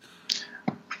West.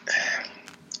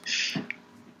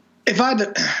 I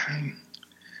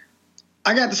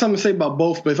got something to say about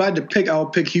both, but if I had to pick, I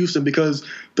would pick Houston because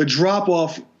the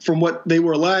drop-off from what they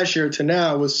were last year to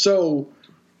now was so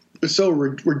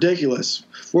ridiculous.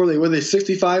 Were they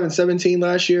 65 and 17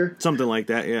 last year? Something like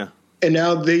that, yeah. And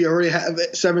now they already have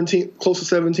 17, close to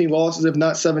 17 losses, if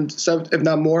not seven, if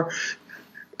not more.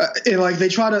 And like they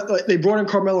brought in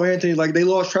Carmelo Anthony, like they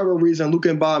lost Trevor Reeves and Luka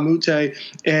Mbamute,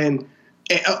 and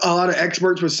a lot of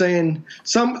experts were saying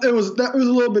it was a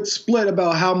little bit split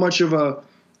about how much of a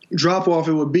drop off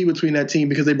it would be between that team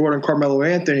because they brought in Carmelo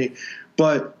Anthony.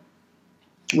 But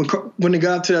when they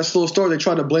got to that slow start, they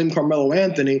tried to blame Carmelo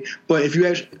Anthony. But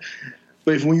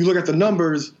when you look at the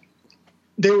numbers,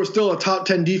 they were still a top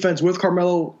 10 defense with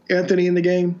Carmelo Anthony in the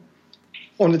game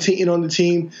on the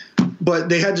team. But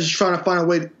they had to just try to find a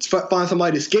way to find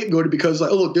somebody to scapegoat it because, like,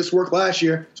 oh look, this worked last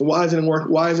year, so why isn't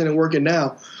it working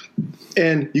now?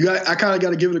 And I kind of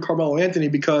got to give it to Carmelo Anthony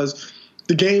because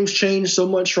the game's changed so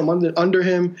much from under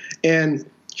him, and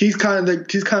he's kind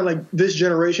of like this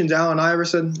generation's Allen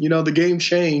Iverson. You know, the game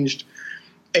changed,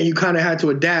 and you kind of had to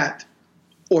adapt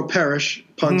or perish.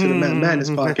 Pun to the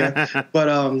Madness podcast.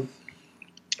 But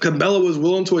Carmelo was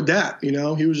willing to adapt. You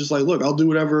know, he was just like, look, I'll do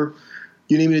whatever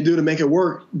you need me to do to make it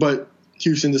work. But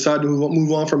Houston decided to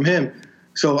move on from him.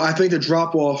 So I think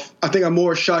I'm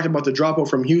more shocked about the drop-off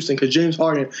from Houston because James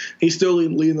Harden, he's still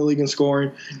leading the league in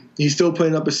scoring. He's still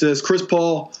putting up assists. Chris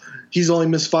Paul, he's only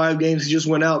missed 5 games. He just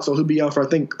went out, so he'll be out for, I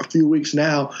think, a few weeks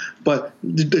now. But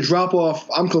the drop-off,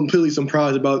 I'm completely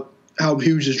surprised about how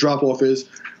huge this drop-off is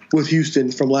with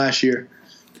Houston from last year.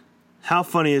 How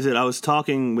funny is it? I was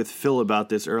talking with Phil about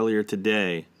this earlier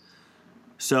today.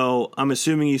 So I'm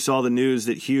assuming you saw the news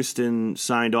that Houston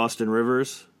signed Austin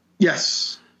Rivers?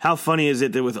 Yes. How funny is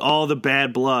it that with all the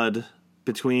bad blood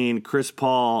between Chris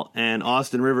Paul and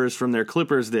Austin Rivers from their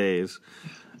Clippers days,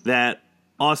 that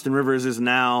Austin Rivers is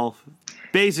now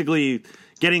basically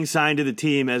getting signed to the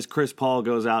team as Chris Paul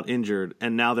goes out injured,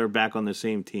 and now they're back on the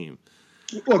same team?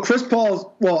 Well,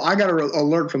 I got an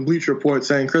alert from Bleacher Report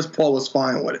saying Chris Paul was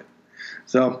fine with it.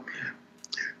 So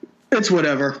it's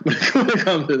whatever when it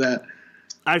comes to that.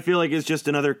 I feel like it's just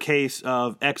another case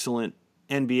of excellent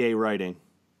NBA writing.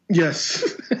 Yes.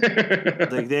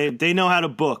 Like they know how to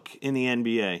book in the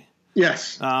NBA.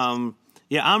 Yes.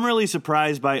 Yeah, I'm really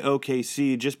surprised by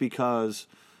OKC just because,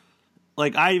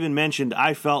 like I even mentioned,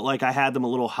 I felt like I had them a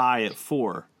little high at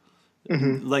 4.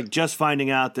 Mm-hmm. Like just finding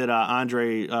out that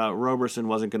Andre Roberson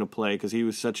wasn't going to play because he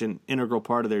was such an integral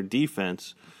part of their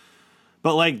defense.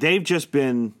 But like they've just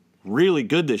been really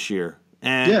good this year.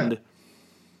 And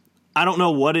I don't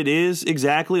know what it is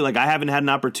exactly. Like I haven't had an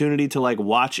opportunity to like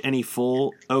watch any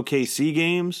full OKC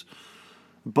games,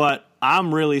 but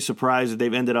I'm really surprised that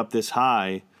they've ended up this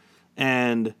high.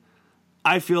 And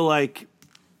I feel like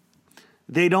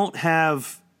they don't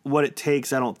have what it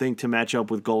takes, I don't think, to match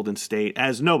up with Golden State,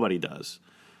 as nobody does.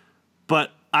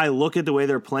 But I look at the way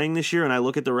they're playing this year and I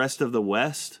look at the rest of the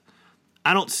West.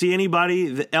 I don't see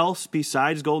anybody else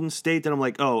besides Golden State that I'm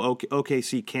like, oh,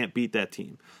 OKC can't beat that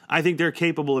team. I think they're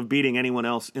capable of beating anyone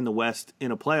else in the West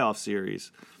in a playoff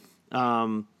series.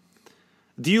 Do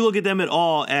you look at them at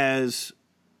all as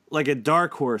like a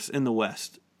dark horse in the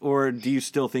West, or do you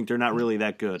still think they're not really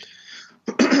that good?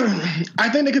 I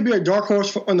think they could be a dark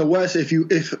horse in the West if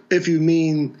you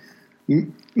mean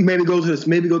maybe go to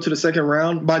the second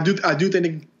round. But I do think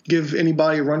they give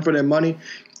anybody a run for their money.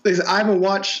 I haven't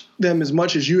watched them as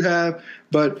much as you have,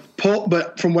 but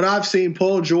from what I've seen,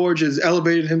 Paul George has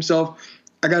elevated himself.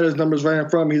 I got his numbers right in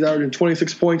front of me. He's averaging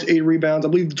 26 points, 8 rebounds. I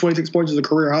believe the 26 points is a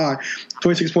career high.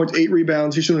 26 points, 8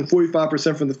 rebounds. He's shooting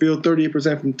 45% from the field,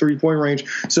 38% from three-point range.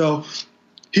 So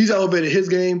he's elevated his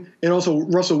game. And also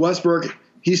Russell Westbrook,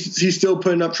 he's still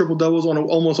putting up triple-doubles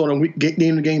almost on a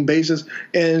game-to-game basis.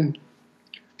 And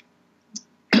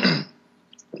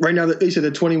right now, they said they're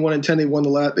 21-10.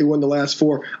 They won the last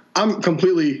 4. I'm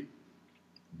completely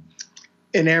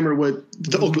enamored with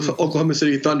the Oklahoma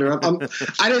City Thunder.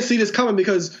 I didn't see this coming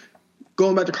because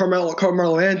going back to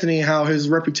Carmelo Anthony, how his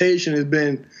reputation has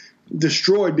been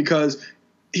destroyed because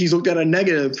he's looked at a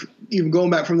negative, even going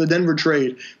back from the Denver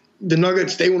trade. The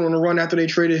Nuggets, they went on a run after they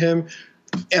traded him.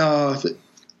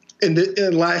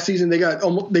 In last season, they got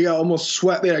almost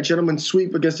swept. They had a gentleman's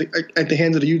sweep at the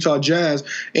hands of the Utah Jazz,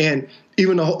 and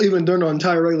even during the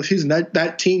entire regular season,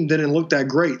 that team didn't look that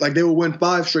great. Like they would win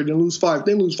 5 straight and lose 5,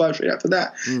 then lose 5 straight after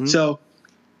that. Mm-hmm. So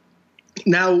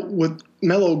now with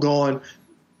Melo gone,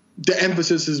 the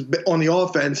emphasis is on the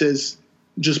offense is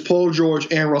just Paul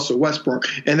George and Russell Westbrook,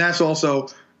 and that's also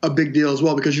a big deal as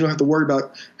well because you don't have to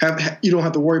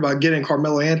worry about getting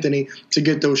Carmelo Anthony to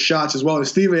get those shots as well. And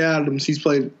Steven Adams, he's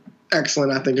played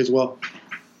excellent, I think, as well.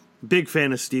 Big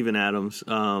fan of Steven Adams.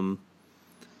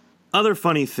 Other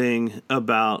funny thing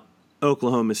about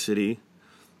Oklahoma City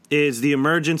is the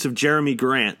emergence of Jeremy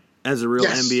Grant as a real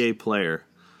NBA player.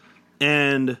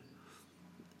 And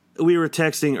we were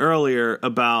texting earlier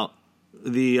about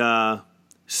the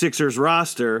Sixers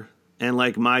roster and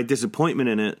like my disappointment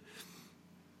in it.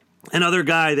 Another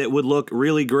guy that would look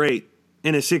really great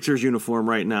in a Sixers uniform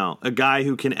right now, a guy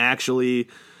who can actually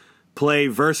play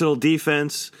versatile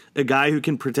defense, a guy who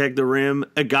can protect the rim,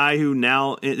 a guy who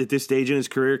now at this stage in his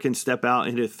career can step out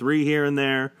and hit a 3 here and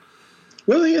there.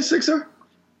 Really, a Sixer?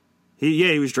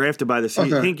 He was drafted by the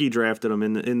Okay. I think he drafted him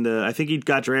in the I think he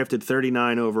got drafted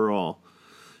 39 overall.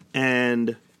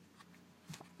 And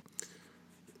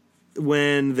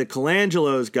when the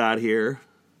Colangelos got here,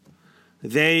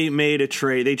 they made a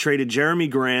trade. They traded Jeremy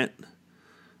Grant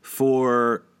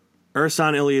for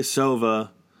Ersan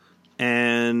Ilyasova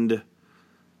and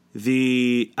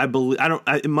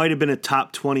it might have been a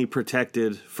top 20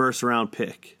 protected first round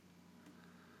pick.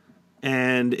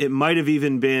 And it might have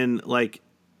even been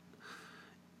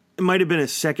it might have been a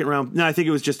second round. No, I think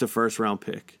it was just a first round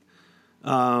pick.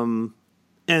 And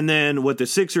then what the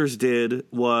Sixers did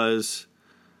was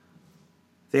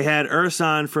they had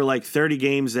Ersan for 30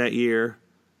 games that year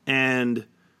and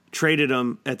traded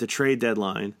him at the trade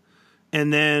deadline.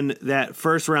 And then that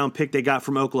first round pick they got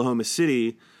from Oklahoma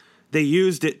City, they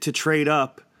used it to trade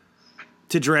up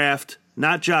to draft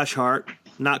not Josh Hart,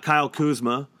 not Kyle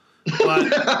Kuzma,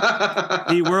 but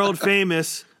the world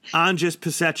famous Andris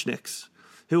Pasechniks,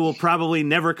 who will probably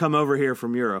never come over here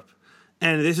from Europe.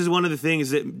 And this is one of the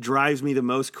things that drives me the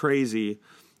most crazy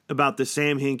about the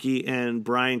Sam Hinkie and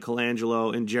Brian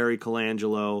Colangelo and Jerry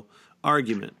Colangelo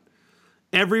argument.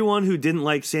 Everyone who didn't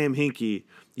like Sam Hinkie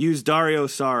used Dario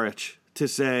Saric to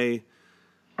say,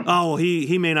 oh,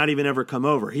 he may not even ever come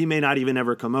over. He may not even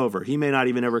ever come over. He may not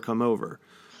even ever come over.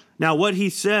 Now, what he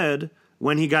said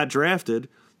when he got drafted,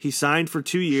 he signed for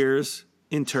 2 years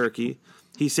in Turkey.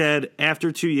 He said,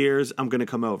 after 2 years, I'm going to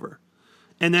come over.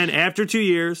 And then after 2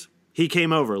 years, he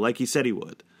came over like he said he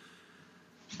would.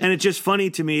 And it's just funny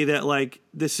to me that,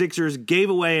 the Sixers gave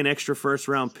away an extra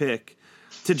first-round pick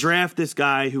to draft this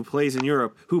guy who plays in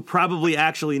Europe, who probably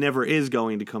actually never is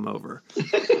going to come over.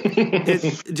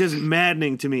 It's just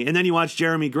maddening to me. And then you watch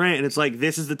Jeremy Grant, and it's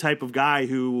this is the type of guy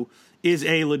who is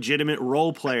a legitimate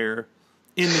role player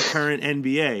in the current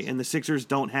NBA, and the Sixers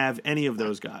don't have any of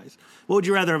those guys. What would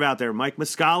you rather have out there, Mike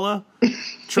Muscala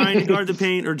trying to guard the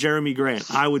paint or Jeremy Grant?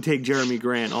 I would take Jeremy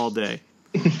Grant all day.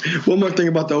 One more thing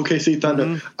about the OKC Thunder.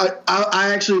 Mm-hmm.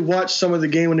 I actually watched some of the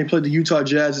game when they played the Utah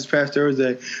Jazz this past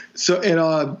Thursday.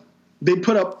 They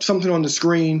put up something on the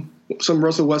screen, some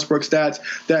Russell Westbrook stats,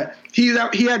 that he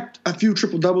had a few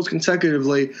triple doubles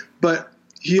consecutively, but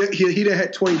he didn't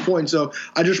hit 20 points. So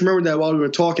I just remembered that while we were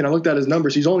talking. I looked at his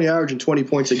numbers. He's only averaging 20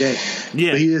 points a game.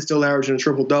 Yeah, but he is still averaging a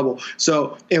triple double.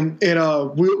 So and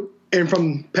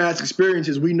from past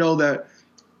experiences, we know that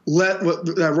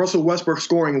that Russell Westbrook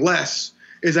scoring less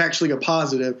is actually a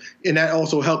positive, and that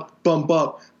also helped bump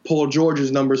up Paul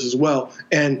George's numbers as well.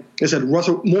 And I said, less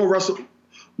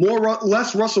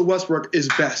Russell Westbrook is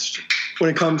best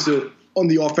when it comes to on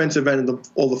the offensive end of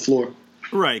the floor.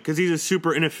 Right, because he's a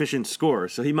super inefficient scorer,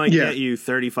 so he might get you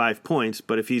 35 points,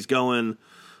 but if he's going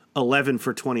 11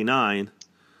 for 29,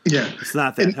 it's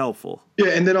not that helpful. Yeah,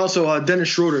 and then also Dennis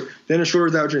Schroeder. Dennis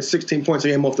Schroeder's averaging 16 points a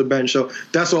game off the bench, so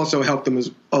that's also helped him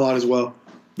a lot as well.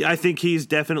 Yeah, I think he's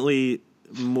definitely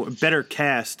better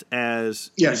cast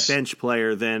as a bench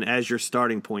player than as your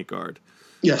starting point guard.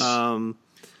 Yes.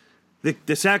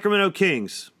 The Sacramento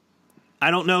Kings, I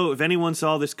don't know if anyone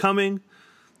saw this coming.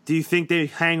 Do you think they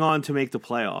hang on to make the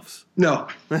playoffs? No.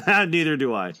 Neither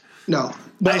do I. No.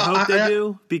 But I hope they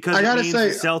do, because it means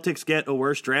the Celtics get a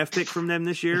worse draft pick from them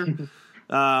this year.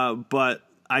 But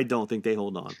I don't think they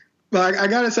hold on. But I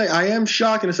got to say, I am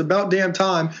shocked, and it's about damn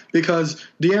time, because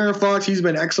De'Aaron Fox, he's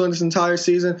been excellent this entire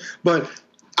season. But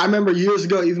I remember years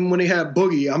ago, even when he had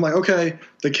Boogie, I'm like, okay,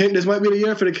 this might be the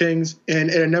year for the Kings, and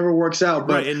it never works out.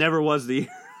 But, right, it never was the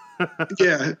year.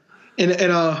 Yeah. And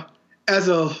as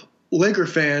a Laker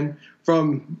fan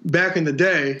from back in the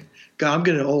day, God, I'm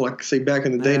getting old. I can say back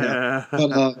in the day now.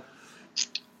 But,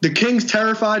 the Kings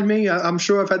terrified me. I'm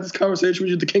sure I've had this conversation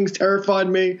with you. The Kings terrified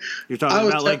me. You're talking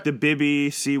about the Bibby,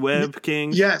 C-Webb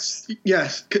Kings? Yes.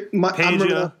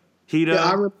 Peja, Hito.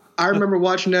 Yeah, I remember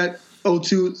watching that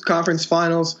 2002 conference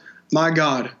finals. My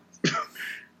God.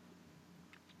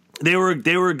 They were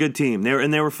a good team.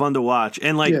 They were fun to watch.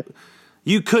 And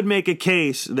you could make a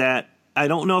case that, I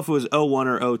don't know if it was 01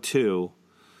 or 02,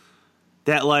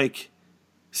 that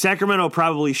Sacramento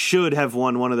probably should have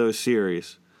won one of those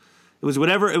series. It was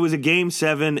whatever. It was a game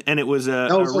 7, and it was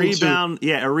a rebound.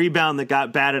 Yeah, a rebound that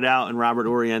got batted out, and Robert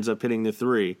Horry ends up hitting the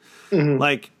 3.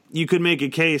 Mm-hmm. You could make a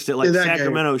case that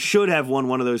Sacramento should have won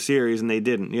one of those series, and they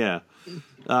didn't. Yeah,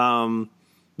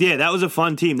 that was a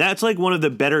fun team. That's one of the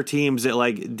better teams that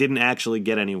didn't actually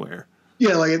get anywhere.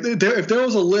 Yeah, if there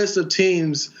was a list of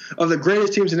teams, of the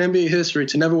greatest teams in NBA history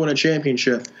to never win a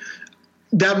championship,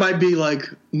 that might be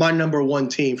my number one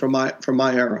team from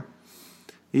my era.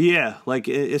 Yeah,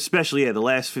 especially the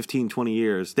last 15, 20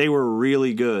 years. They were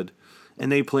really good,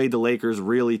 and they played the Lakers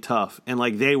really tough, and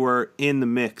they were in the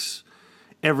mix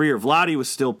every year. Vlade was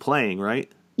still playing,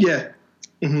 right? Yeah.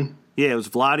 Yeah, it was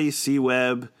Vlade,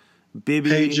 C-Webb, Bibby,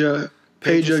 Peja,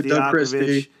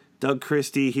 Doug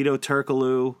Christie, Hito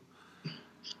Turkoglu,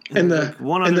 and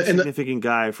one other significant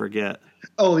guy I forget.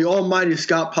 Oh, the almighty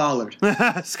Scott Pollard.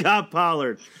 Scott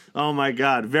Pollard. Oh my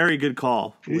God, very good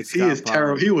call. He is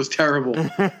terrible. He was terrible.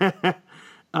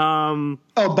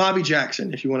 Bobby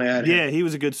Jackson, if you want to add him. Yeah, he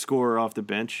was a good scorer off the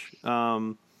bench.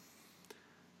 All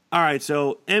right,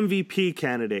 so MVP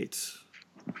candidates.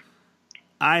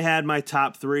 I had my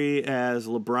top three as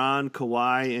LeBron,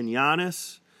 Kawhi, and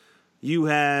Giannis. You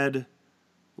had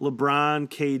LeBron,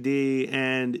 KD,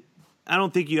 and I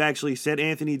don't think you actually said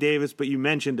Anthony Davis, but you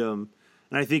mentioned him.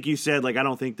 And I think you said, I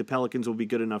don't think the Pelicans will be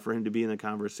good enough for him to be in the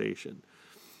conversation.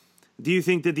 Do you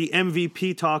think that the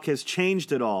MVP talk has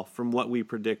changed at all from what we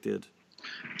predicted?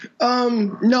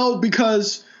 No,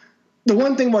 because the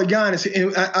one thing about Giannis,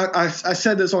 and I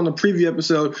said this on the preview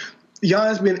episode,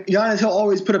 Giannis, he'll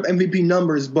always put up MVP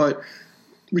numbers, but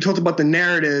we talked about the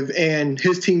narrative and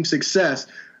his team's success.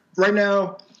 Right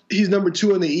now, he's number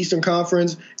 2 in the Eastern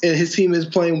Conference, and his team is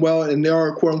playing well, and they are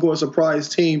a quote-unquote surprise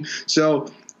team.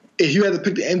 So if you had to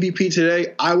pick the MVP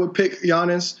today, I would pick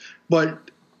Giannis, but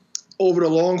over the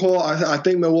long haul, I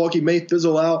think Milwaukee may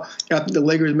fizzle out. I think the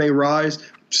Lakers may rise.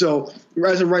 So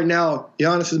as of right now,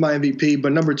 Giannis is my MVP,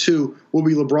 but number 2 will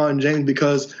be LeBron James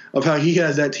because of how he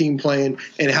has that team playing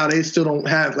and how they still don't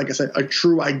have, like I said, a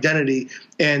true identity.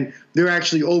 And they're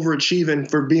actually overachieving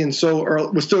for being so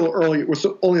early. We're still early. We're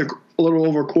still only a little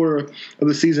over a quarter of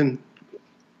the season,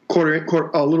 a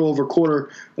little over a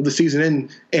quarter of the season in,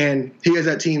 and he has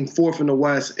that team 4th in the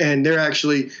West, and they're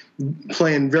actually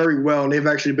playing very well, and they've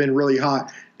actually been really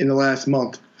hot in the last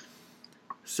month.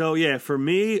 So, yeah, for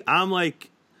me,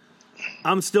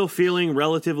 I'm still feeling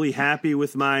relatively happy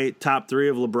with my top 3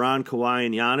 of LeBron, Kawhi,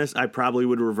 and Giannis. I probably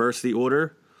would reverse the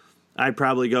order. I'd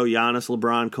probably go Giannis,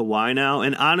 LeBron, Kawhi now.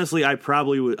 And honestly, I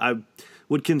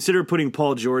would consider putting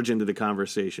Paul George into the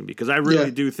conversation because I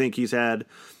really do think he's had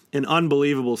an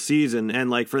unbelievable season.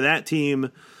 And for that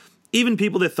team, even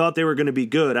people that thought they were going to be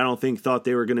good, I don't think thought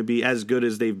they were going to be as good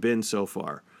as they've been so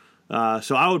far.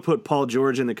 So I would put Paul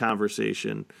George in the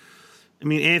conversation. I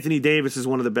mean, Anthony Davis is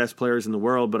one of the best players in the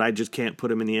world, but I just can't put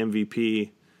him in the MVP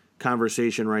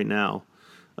conversation right now.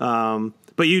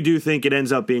 But you do think it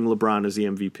ends up being LeBron as the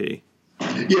MVP?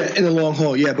 Yeah, in the long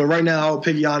haul, yeah. But right now, I'll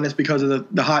pick Giannis because of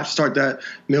the hot start that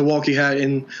Milwaukee had.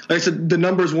 And like I said, the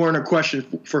numbers weren't a question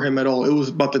for him at all. It was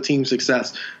about the team's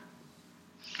success.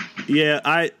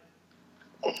 Yeah,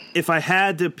 if I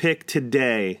had to pick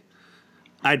today,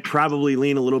 I'd probably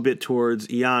lean a little bit towards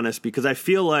Giannis because I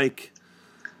feel like,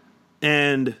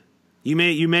 and you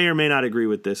may or may not agree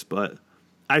with this, but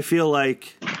I feel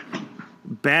like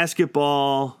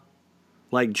basketball,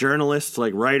 like journalists,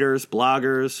 like writers,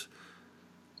 bloggers,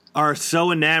 are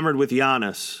so enamored with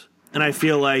Giannis. And I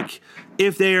feel like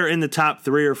if they are in the top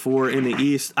 3 or 4 in the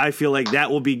East, I feel like that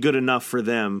will be good enough for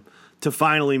them to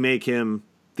finally make him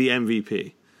the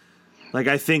MVP.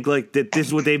 I think that this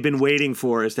is what they've been waiting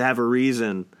for, is to have a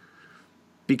reason.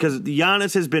 Because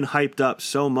Giannis has been hyped up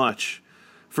so much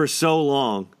for so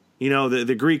long. You know,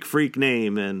 the Greek freak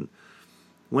name, and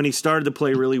when he started to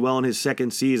play really well in his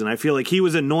second season, I feel like he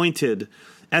was anointed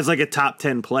as a top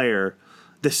 10 player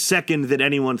the second that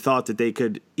anyone thought that they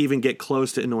could even get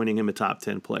close to anointing him a top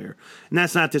 10 player. And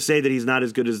that's not to say that he's not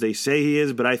as good as they say he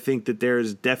is, but I think that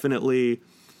there's definitely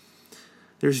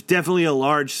a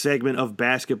large segment of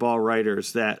basketball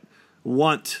writers that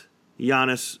want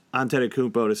Giannis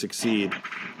Antetokounmpo to succeed,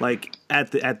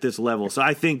 at this level. So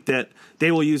I think that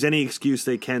they will use any excuse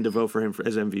they can to vote for him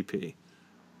as MVP.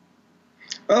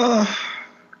 Like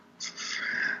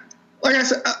I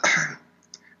said,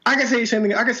 I can say the same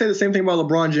thing. I can say the same thing about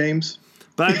LeBron James.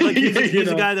 But he's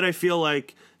a guy that I feel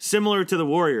like similar to the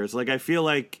Warriors. I feel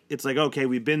like it's okay,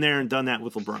 we've been there and done that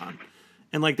with LeBron.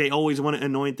 And they always want to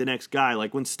anoint the next guy.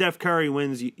 When Steph Curry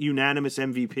wins unanimous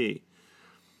MVP.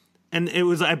 And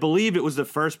I believe it was the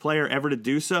first player ever to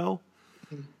do so.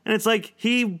 And it's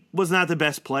he was not the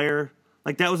best player.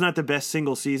 That was not the best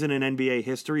single season in NBA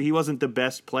history. He wasn't the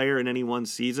best player in any one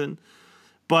season.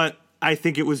 But I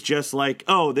think it was just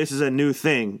oh, this is a new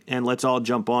thing, and let's all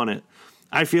jump on it.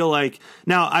 I feel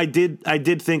now I did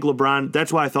think LeBron,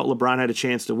 that's why I thought LeBron had a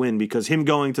chance to win, because him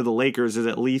going to the Lakers is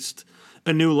at least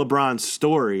a new LeBron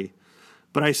story.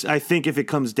 But I think if it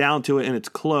comes down to it and it's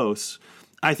close,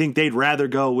 I think they'd rather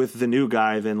go with the new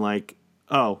guy than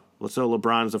so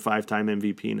LeBron's a 5-time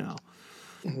MVP now.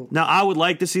 Mm-hmm. Now, I would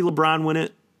like to see LeBron win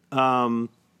it. I'm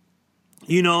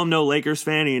no Lakers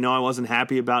fan, and I wasn't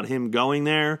happy about him going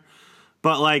there.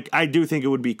 But, I do think it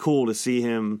would be cool to see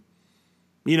him,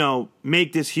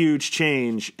 make this huge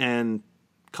change and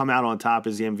come out on top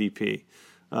as the MVP.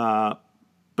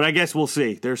 But I guess we'll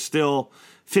see. There's still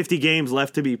 50 games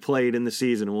left to be played in the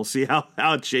season, and we'll see how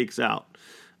it shakes out.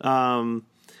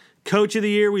 Coach of the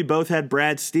year, we both had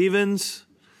Brad Stevens.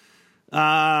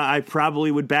 I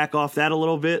probably would back off that a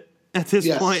little bit at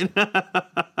this point.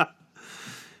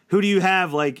 Who do you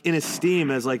have like in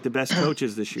esteem as like the best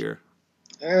coaches this year?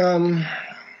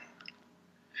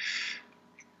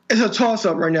 It's a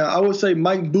toss-up right now. I would say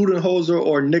Mike Budenholzer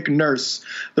or Nick Nurse.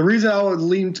 The reason I would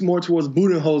lean more towards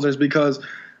Budenholzer is because,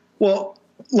 well,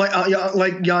 like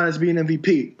Giannis being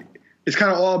MVP, it's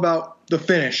kind of all about the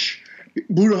finish.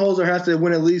 Budenholzer has to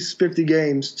win at least 50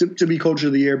 games to be coach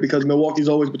of the year because Milwaukee's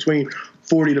always between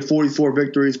 40 to 44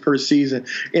 victories per season.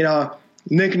 And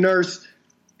Nick Nurse,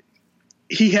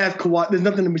 he has Kawhi. There's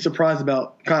nothing to be surprised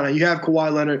about. Kind of, you have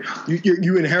Kawhi Leonard.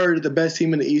 You inherited the best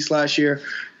team in the East last year.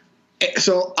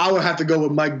 So I would have to go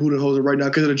with Mike Budenholzer right now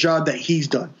because of the job that he's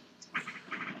done.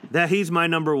 That he's my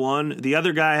number one. The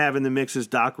other guy I have in the mix is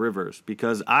Doc Rivers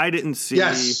because I didn't see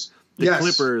the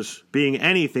Clippers being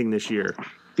anything this year.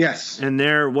 Yes. And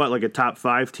they're like a top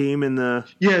 5 team in the.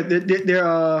 Yeah,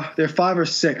 they're 5 or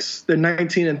 6. They're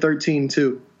 19 and 13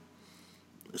 too.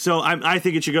 So I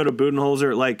think it should go to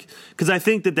Budenholzer, because I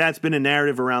think that's been a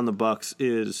narrative around the Bucks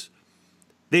is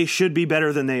they should be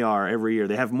better than they are every year.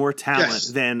 They have more talent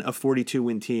than a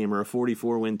 42-win team or a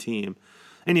 44-win team.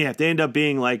 And yeah, if they end up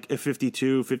being like a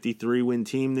 52, 53-win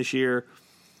team this year,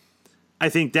 I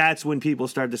think that's when people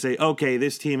start to say, okay,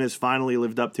 this team has finally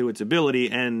lived up to its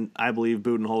ability, and I believe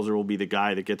Budenholzer will be the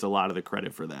guy that gets a lot of the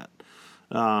credit for that.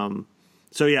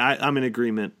 So yeah, I'm in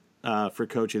agreement for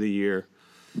Coach of the Year.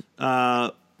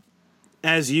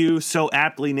 As you so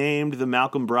aptly named the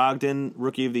Malcolm Brogdon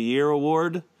Rookie of the Year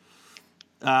award,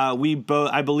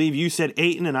 I believe you said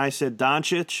Ayton and I said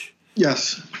Doncic.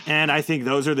 Yes. And I think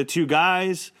those are the two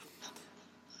guys.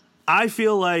 I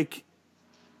feel like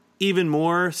even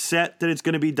more set that it's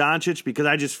going to be Doncic because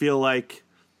I just feel like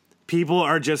people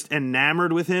are just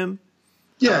enamored with him.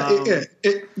 Yeah,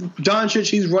 Doncic,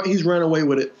 he's run away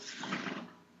with it.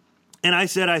 And I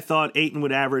said I thought Ayton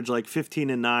would average like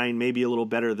 15 and 9, maybe a little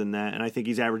better than that, and I think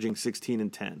he's averaging 16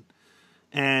 and 10.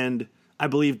 And I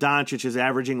believe Doncic is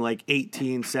averaging like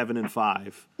 18, 7 and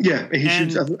 5. Yeah,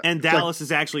 and Dallas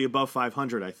is actually above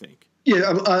 500, I think.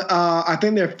 Yeah, I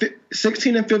think they're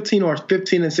 16 and 15 or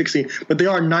 15 and 16, but they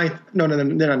are ninth. No, they're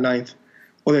not ninth,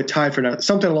 or they're tied for ninth,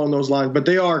 something along those lines. But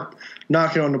they are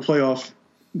knocking on the playoff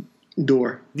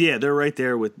door. Yeah, they're right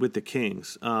there with the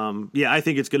Kings. Yeah, I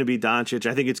think it's going to be Doncic.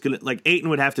 I think it's going to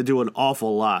Ayton would have to do an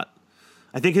awful lot.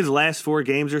 I think his last 4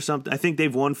 games or something. I think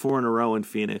they've won 4 in a row in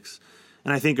Phoenix,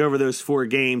 and I think over those 4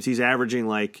 games he's averaging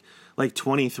like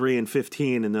 23 and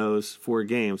 15 in those 4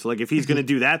 games. So if he's going to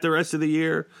do that the rest of the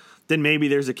year, then maybe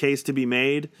there's a case to be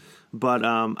made. But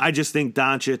I just think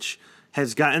Doncic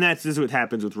has got, and this is what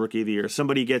happens with Rookie of the Year.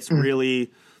 Somebody gets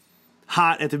really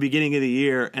hot at the beginning of the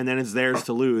year, and then it's theirs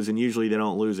to lose, and usually they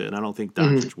don't lose it, and I don't think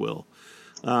Doncic will.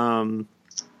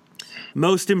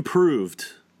 Most improved.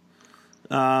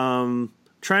 Trying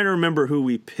to remember who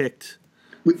we picked.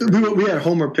 We had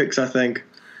Homer picks, I think.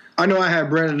 I know I had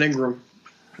Brandon Ingram.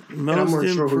 Most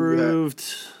improved.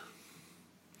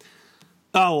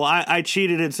 Oh, I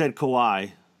cheated and said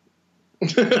Kawhi.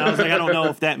 And I was like, I don't know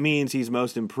if that means he's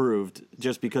most improved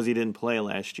just because he didn't play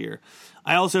last year.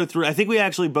 I also I think we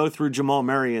actually both threw Jamal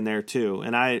Murray in there too.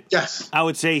 And I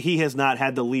would say he has not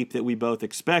had the leap that we both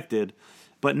expected.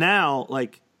 But now,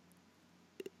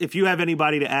 if you have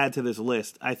anybody to add to this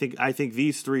list, I think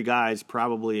these 3 guys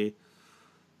probably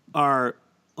are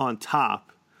on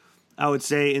top. I would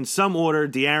say in some order,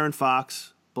 De'Aaron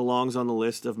Fox belongs on the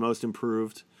list of most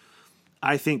improved.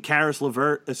 I think Karis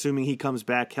LeVert, assuming he comes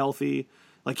back healthy,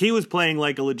 he was playing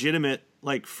like a legitimate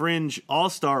fringe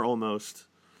all-star almost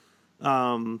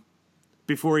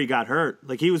before he got hurt.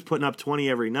 He was putting up 20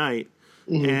 every night.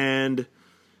 Mm-hmm. And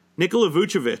Nikola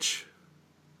Vucevic.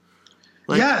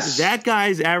 That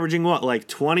guy's averaging what,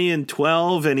 20 and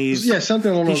 12, and he's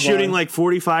something along he's shooting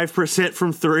 45%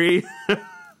 from 3.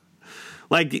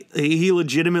 He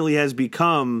legitimately has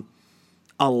become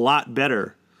a lot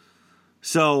better.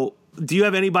 So, do you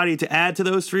have anybody to add to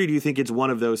those 3? Or do you think it's one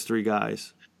of those 3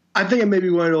 guys? I think it may be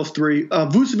one of those 3.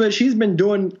 Vucevic, he's been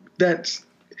doing that.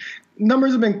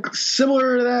 Numbers have been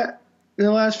similar to that in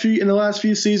the last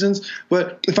few seasons.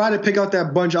 But if I had to pick out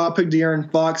that bunch, I'll pick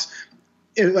De'Aaron Fox.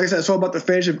 Like I said, it's all about the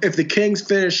finish. If the Kings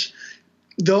finish,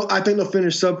 I think they'll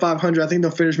finish sub 500. I think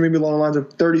they'll finish maybe along the lines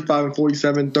of 35 and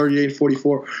 47, 38 and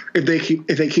 44 if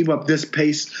they keep up this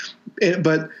pace.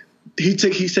 But he's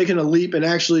taking a leap and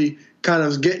actually kind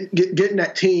of getting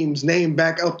that team's name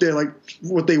back up there like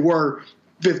what they were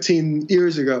 15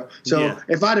 years ago. So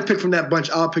if I had to pick from that bunch,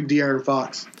 I'll pick De'Aaron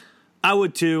Fox. I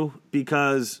would too,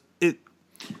 because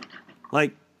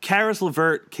Karis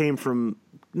LeVert came from,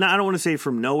 I don't want to say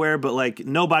from nowhere, but like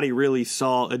nobody really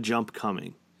saw a jump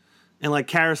coming. And like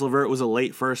Karis LeVert was a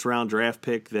late first-round draft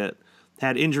pick that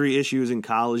had injury issues in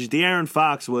college. De'Aaron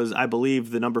Fox was, I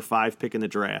believe, the number 5 pick in the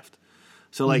draft.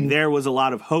 So like there was a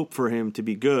lot of hope for him to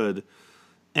be good.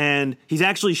 And he's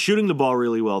actually shooting the ball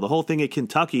really well. The whole thing at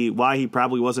Kentucky, why he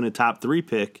probably wasn't a top 3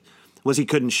 pick, was he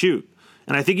couldn't shoot.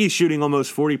 And I think he's shooting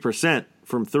almost 40%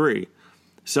 from 3.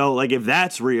 So like if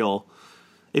that's real,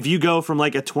 if you go from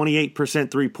like a 28%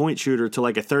 three-point shooter to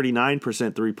like a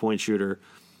 39% three-point shooter,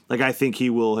 like I think he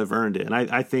will have earned it. And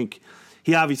I think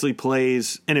he obviously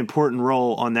plays an important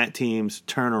role on that team's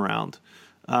turnaround.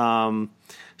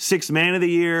 Sixth man of the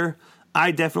year,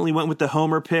 I definitely went with the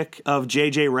homer pick of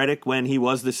J.J. Redick when he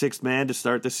was the sixth man to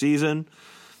start the season.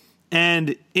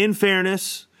 And in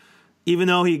fairness, even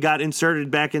though he got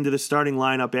inserted back into the starting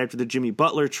lineup after the Jimmy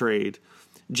Butler trade,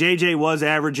 J.J. was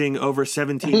averaging over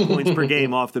 17 points per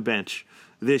game off the bench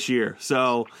this year.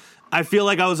 So I feel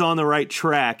like I was on the right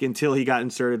track until he got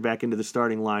inserted back into the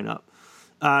starting lineup.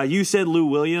 You said Lou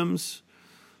Williams.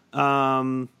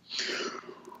 So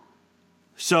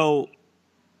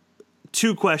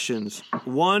 2 questions.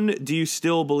 One, do you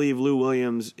still believe Lou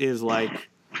Williams is like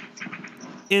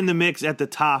in the mix at the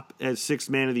top as sixth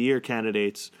man of the year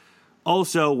candidates?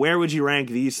 Also, where would you rank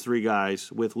these 3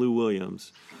 guys with Lou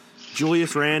Williams?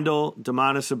 Julius Randle,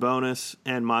 Domantas Sabonis,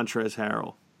 and Montrezl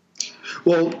Harrell.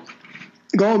 Well,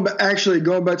 going back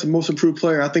to most improved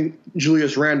player, I think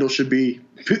Julius Randle should be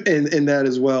in that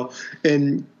as well.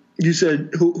 And you said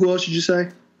who else did you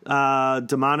say?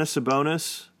 Domantas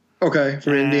Sabonis. Okay,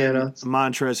 for Indiana.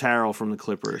 Montrezl Harrell from the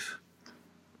Clippers.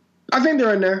 I think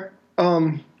they're in there.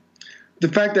 The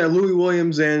fact that Louis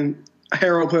Williams and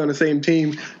Harrell play on the same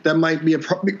team, that might be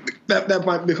that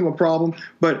might become a problem.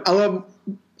 But I love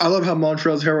how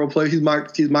Montrezl Harrell plays. He's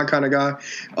my kind of guy.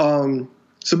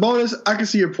 Sabonis, I can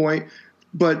see your point,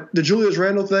 but the Julius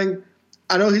Randle thing,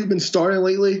 I know he's been starting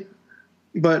lately,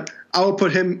 but I would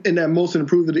put him in that most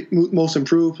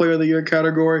improved player of the year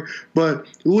category. But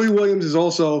Louis Williams is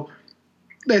also,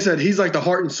 they said he's like the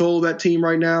heart and soul of that team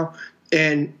right now.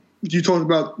 And you talked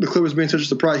about the Clippers being such a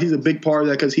surprise. He's a big part of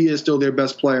that because he is still their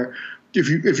best player. If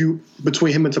you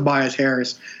between him and Tobias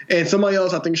Harris, and somebody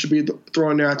else I think should be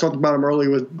thrown there. I talked about him earlier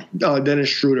with Dennis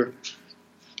Schroeder.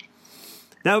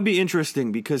 That would be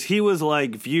interesting because he was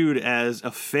like viewed as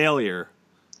a failure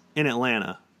in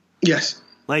Atlanta. Yes.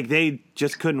 Like they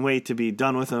just couldn't wait to be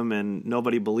done with him and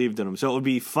nobody believed in him. So it would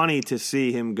be funny to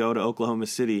see him go to Oklahoma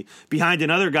City behind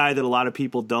another guy that a lot of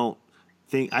people don't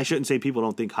think, I shouldn't say people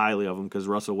don't think highly of him because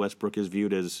Russell Westbrook is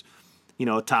viewed as,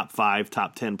 a top 5,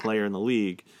 top 10 player in the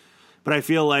league. But I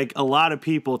feel like a lot of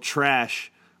people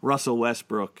trash Russell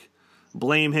Westbrook,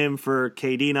 blame him for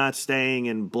KD not staying,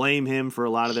 and blame him for a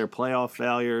lot of their playoff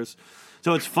failures.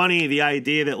 So it's funny, the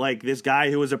idea that like this guy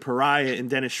who was a pariah in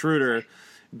Dennis Schroeder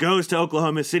goes to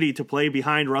Oklahoma City to play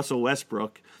behind Russell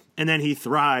Westbrook, and then he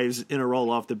thrives in a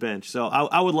role off the bench. So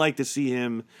I would like to see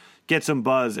him get some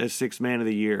buzz as sixth man of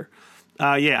the year.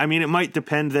 It might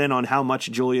depend then on how much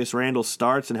Julius Randle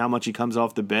starts and how much he comes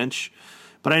off the bench.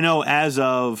 But I know as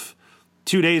of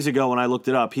 2 days ago when I looked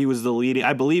it up,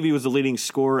 I believe he was the leading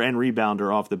scorer and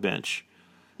rebounder off the bench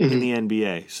in the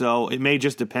NBA. So it may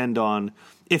just depend on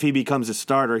if he becomes a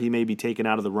starter, he may be taken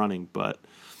out of the running. But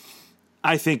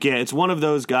I think, it's one of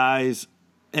those guys,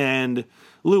 and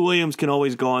Lou Williams can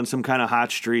always go on some kind of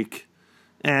hot streak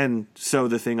and sew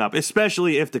the thing up,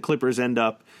 especially if the Clippers end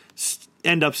up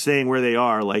staying where they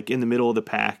are, like in the middle of the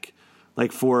pack,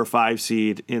 like 4 or 5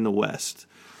 seed in the West.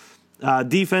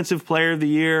 Defensive player of the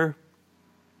year,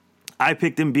 I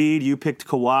picked Embiid, you picked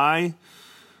Kawhi.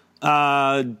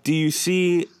 Do you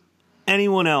see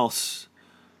anyone else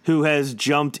who has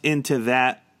jumped into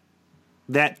that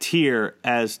tier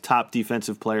as top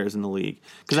defensive players in the league?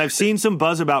 Because I've seen some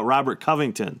buzz about Robert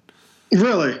Covington.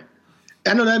 Really?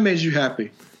 I know that made you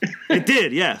happy. It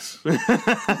did, yes.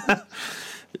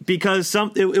 Because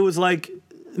it was like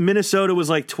Minnesota was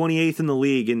like 28th in the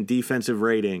league in defensive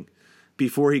rating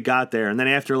before he got there. And then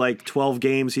after like 12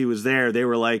 games he was there, they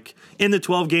were like, in the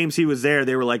 12 games he was there,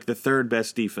 they were like the 3rd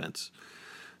best defense.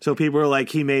 So people were like,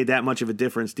 he made that much of a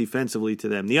difference defensively to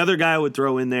them. The other guy I would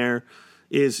throw in there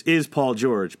is Paul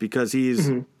George, because he's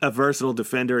a versatile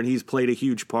defender and he's played a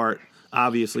huge part,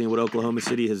 obviously, in what Oklahoma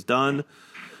City has done.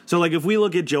 So like if we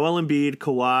look at Joel Embiid,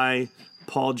 Kawhi,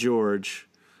 Paul George,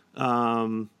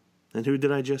 and who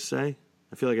did I just say?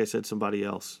 I feel like I said somebody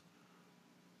else.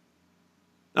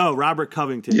 Oh, Robert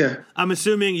Covington. Yeah. I'm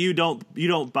assuming you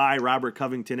don't buy Robert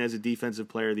Covington as a Defensive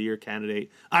Player of the Year candidate.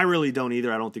 I really don't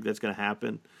either. I don't think that's going to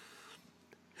happen.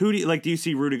 Who do you like? Do you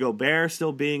see Rudy Gobert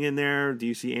still being in there? Do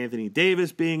you see Anthony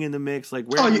Davis being in the mix? Like,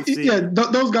 where?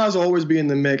 Those guys will always be in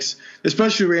the mix,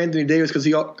 especially with Anthony Davis because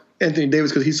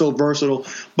he's so versatile.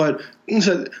 But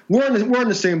we're in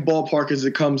the same ballpark as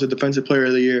it comes to Defensive Player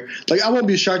of the Year. Like, I won't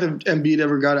be shocked if Embiid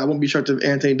ever got it. I won't be shocked if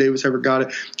Anthony Davis ever got it.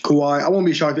 Kawhi, I won't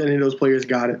be shocked if any of those players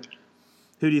got it.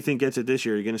 Who do you think gets it this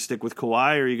year? Are you going to stick with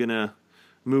Kawhi, or are you going to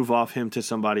move off him to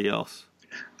somebody else?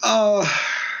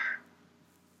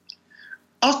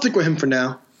 I'll stick with him for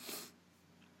now.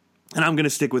 And I'm going to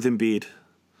stick with Embiid.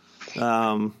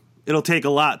 It'll take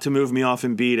a lot to move me off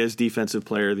Embiid as Defensive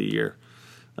Player of the Year.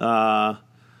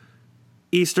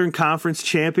 Eastern Conference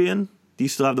champion. Do you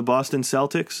still have the Boston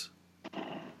Celtics?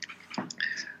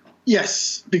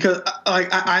 Yes, because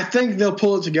I think they'll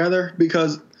pull it together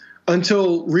because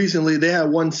until recently they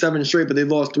had won 7 straight, but they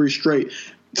lost 3 straight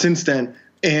since then.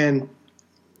 And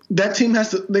that team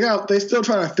they're still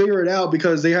trying to figure it out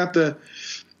because they were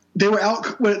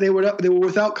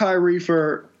without Kyrie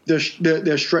for their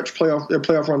stretch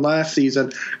playoff run last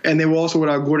season, and they were also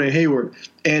without Gordon Hayward.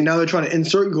 And now they're trying to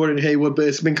insert Gordon Hayward, but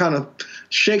it's been kind of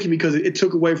shaky because it's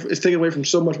taken away from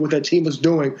so much what that team was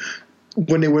doing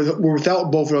when they were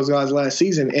without both of those guys last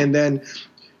season. And then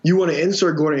you want to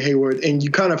insert Gordon Hayward, and you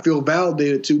kind of feel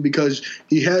validated too because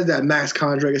he has that max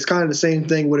contract. It's kind of the same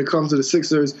thing when it comes to the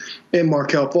Sixers and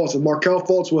Markelle Fultz. If Markelle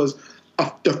Fultz was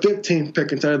the 15th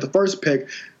pick instead of the first pick,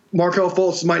 Markelle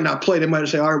Fultz might not play. They might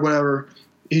just say, all right, whatever,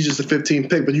 he's just a 15th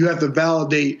pick. But you have to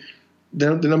validate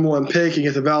the number 1 pick, and you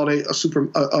have to validate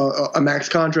a max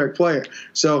contract player.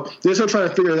 So they're still trying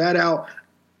to figure that out.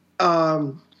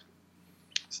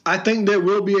 I think there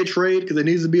will be a trade because there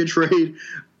needs to be a trade.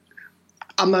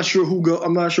 I'm not sure who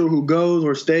goes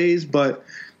or stays, but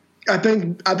I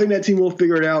think that team will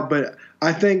figure it out. But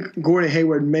I think Gordon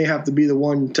Hayward may have to be the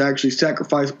one to actually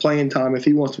sacrifice playing time if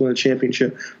he wants to win a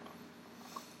championship.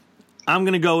 I'm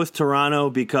going to go with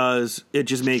Toronto because it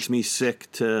just makes me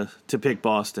sick to pick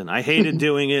Boston. I hated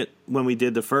doing it when we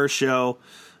did the first show,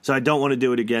 so I don't want to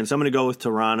do it again. So I'm going to go with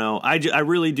Toronto. I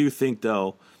really do think,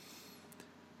 though,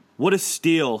 what a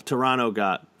steal Toronto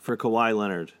got for Kawhi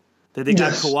Leonard. That they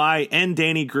got Kawhi and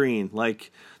Danny Green.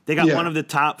 Like, they got one of the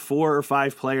top 4 or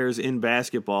 5 players in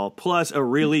basketball, plus a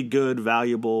really good,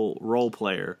 valuable role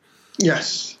player.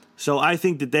 Yes. So I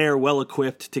think that they are well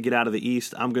equipped to get out of the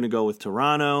East. I'm going to go with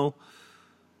Toronto.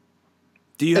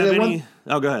 Do you have any?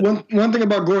 Go ahead. One thing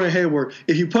about Gordon Hayward,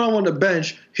 if you put him on the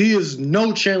bench, he is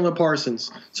no Chandler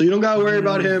Parsons. So you don't got to worry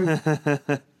about him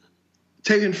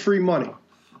taking free money.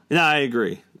 No, I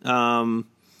agree.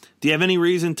 Do you have any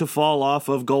reason to fall off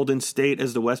of Golden State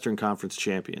as the Western Conference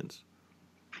champions?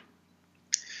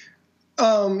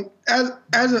 From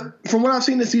what I've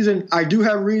seen this season, I do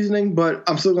have reasoning, but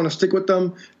I'm still going to stick with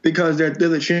them because they're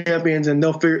the champions and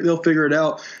they'll figure it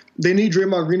out. They need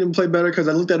Draymond Green to play better because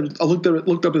I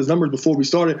looked up his numbers before we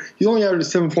started. He only averaged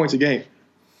 7 points a game.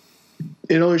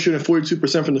 And only shooting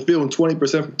 42% from the field and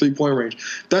 20% from 3-point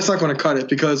range. That's not going to cut it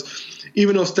because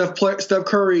even though Steph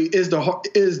Curry is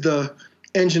the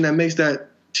engine that makes that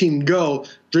team go,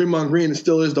 Draymond Green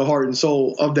still is the heart and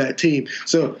soul of that team.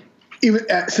 So even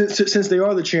since they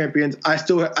are the champions, I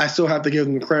still have to give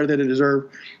them the credit that they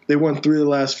deserve. They won 3 of the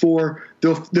last 4.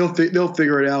 They'll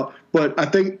figure it out. But I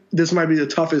think this might be the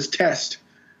toughest test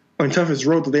or toughest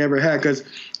road that they ever had because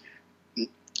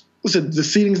listen, the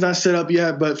seeding's not set up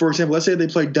yet. But for example, let's say they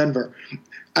play Denver.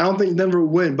 I don't think Denver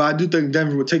would win, but I do think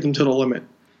Denver would take them to the limit.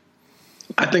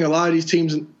 I think a lot of these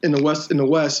teams in the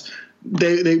West,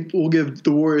 they will give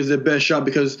the Warriors their best shot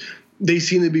because they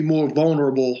seem to be more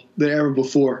vulnerable than ever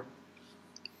before.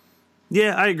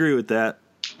 Yeah, I agree with that.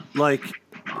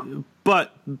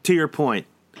 But to your point,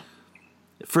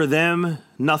 for them,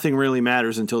 nothing really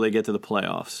matters until they get to the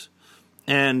playoffs.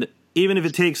 And even if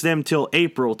it takes them till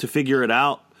April to figure it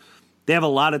out, they have a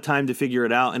lot of time to figure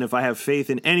it out. And if I have faith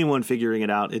in anyone figuring it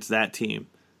out, it's that team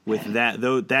with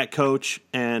that coach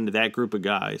and that group of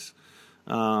guys.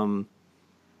 I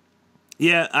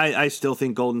still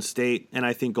think Golden State, and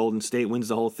I think Golden State wins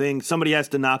the whole thing. Somebody has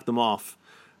to knock them off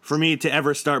for me to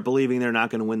ever start believing they're not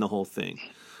going to win the whole thing.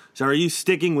 So are you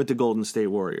sticking with the Golden State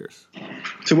Warriors?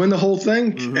 To win the whole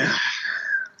thing? Mm-hmm.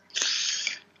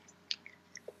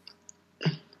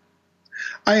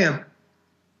 I am.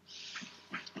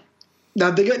 Now,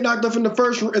 if they get knocked off in the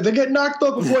first, if they get knocked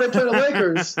off before they play the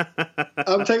Lakers,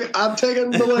 I'm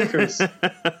taking the Lakers.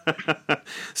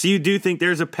 So you do think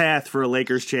there's a path for a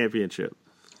Lakers championship?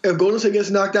 If Golden State gets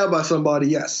knocked out by somebody,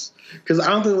 yes. Because I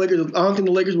don't think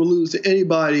the Lakers will lose to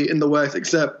anybody in the West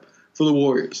except for the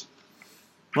Warriors.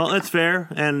 Well, that's fair,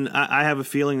 and I have a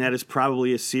feeling that is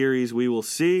probably a series we will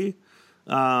see.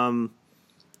 And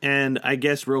I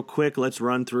guess real quick, let's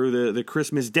run through the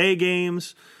Christmas Day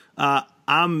games.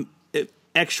 I'm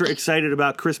extra excited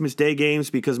about Christmas Day games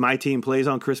because my team plays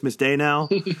on Christmas Day now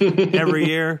every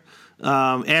year.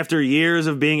 After years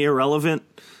of being irrelevant,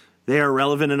 they are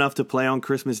relevant enough to play on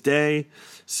Christmas Day.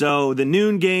 So the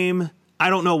noon game, I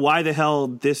don't know why the hell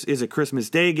this is a Christmas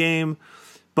Day game,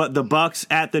 but the Bucks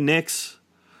at the Knicks.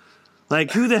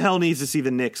 Like, who the hell needs to see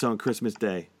the Knicks on Christmas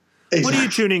Day? Exactly. What are you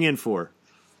tuning in for?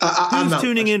 Who's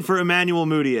tuning in for Emmanuel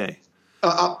Mudiay?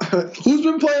 Who's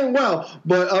been playing well,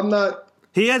 but I'm not.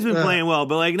 He has been playing well,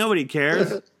 but, like, nobody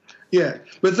cares. Yeah.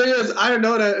 But the thing is, I didn't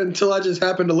know that until I just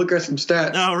happened to look at some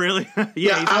stats. Oh, really?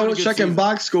 Yeah, I was checking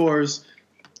box scores,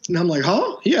 and I'm like,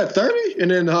 huh? He had 30?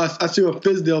 And then I see a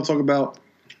Fizdale talk about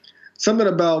something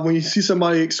about when you see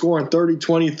somebody scoring 30,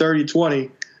 20, 30,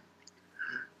 20,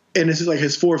 and this is like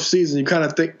his fourth season, you kind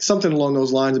of think something along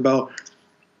those lines about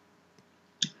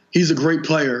he's a great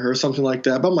player or something like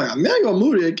that. But I'm like, Emmanuel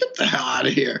Mudiay, get the hell out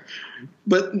of here.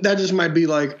 But that just might be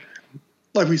like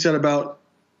we said about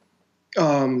who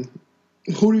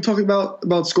are you talking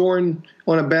about scoring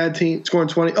on a bad team, scoring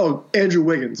 20? Oh, Andrew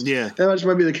Wiggins. Yeah. That just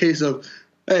might be the case of,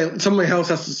 hey, somebody has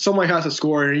to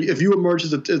score. And if you emerge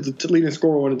as the leading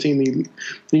scorer on the team,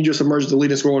 you just emerge as the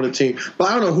leading scorer on the team. But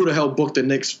I don't know who the hell booked the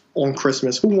Knicks on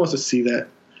Christmas. Who wants to see that?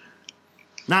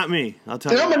 Not me. I'll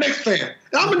tell you. I'm a Knicks fan.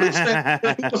 Who wants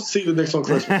to see the Knicks on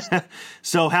Christmas?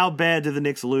 So how bad did the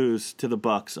Knicks lose to the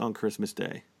Bucks on Christmas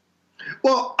Day?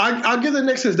 Well, I'll give the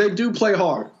Knicks this. They do play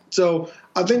hard. So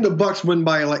I think the Bucks win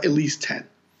by like at least 10.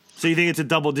 So you think it's a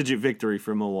double-digit victory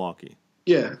for Milwaukee?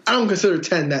 Yeah. I don't consider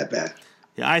 10 that bad.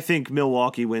 Yeah, I think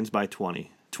Milwaukee wins by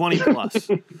 20. 20 plus.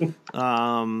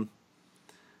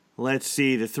 Let's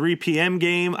see. The 3 p.m.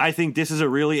 game, I think this is a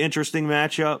really interesting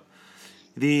matchup.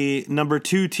 The number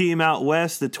 2 team out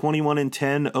west, the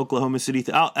 21-10 Oklahoma City.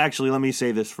 Actually, let me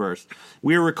say this first.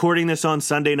 We are recording this on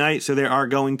Sunday night, so there are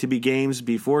going to be games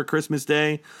before Christmas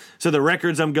Day. So the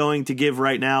records I'm going to give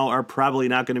right now are probably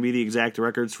not going to be the exact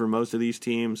records for most of these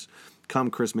teams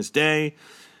come Christmas Day.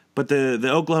 But the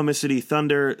Oklahoma City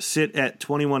Thunder sit at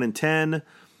 21-10.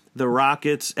 The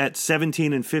Rockets at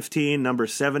 17-15, number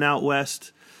 7 out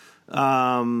west.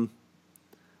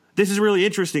 This is really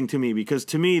interesting to me because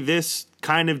to me this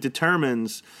kind of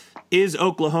determines, is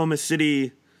Oklahoma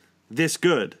City this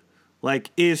good?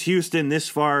 Like, is Houston this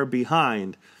far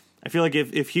behind? I feel like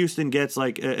if Houston gets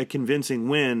like a convincing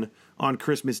win on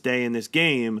Christmas Day in this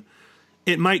game,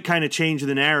 it might kind of change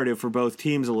the narrative for both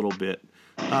teams a little bit.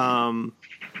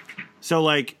 So,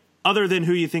 like, other than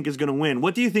who you think is going to win,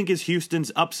 what do you think is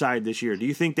Houston's upside this year? Do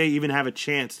you think they even have a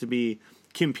chance to be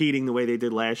competing the way they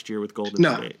did last year with Golden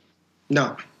State?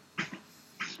 No.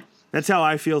 That's how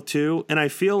I feel, too. And I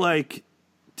feel like,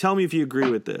 tell me if you agree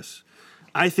with this.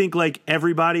 I think, like,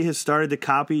 everybody has started to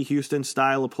copy Houston's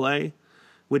style of play,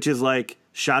 which is, like,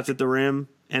 shots at the rim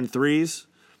and threes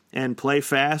and play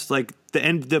fast. Like,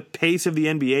 the pace of the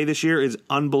NBA this year is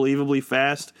unbelievably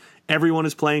fast. Everyone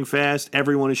is playing fast.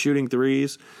 Everyone is shooting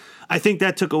threes. I think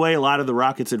that took away a lot of the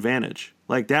Rockets' advantage.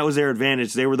 Like, that was their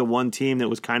advantage. They were the one team that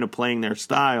was kind of playing their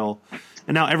style.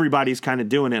 And now everybody's kind of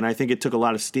doing it, and I think it took a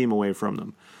lot of steam away from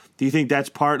them. Do you think that's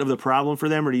part of the problem for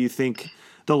them, or do you think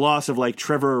the loss of, like,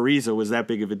 Trevor Ariza was that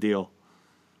big of a deal?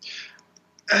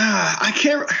 I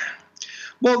can't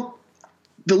 – well,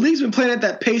 the league's been playing at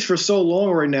that pace for so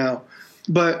long right now,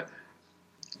 but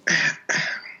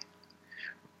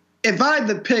if I had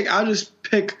to pick, I'll just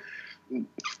pick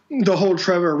the whole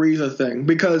Trevor Ariza thing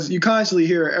because you constantly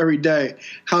hear every day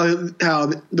how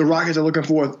the Rockets are looking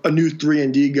for a new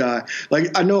 3-and-D guy.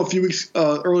 Like, I know a few weeks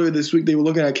earlier this week they were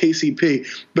looking at KCP,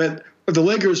 but if the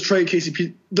Lakers trade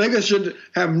KCP, the Lakers should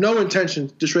have no intention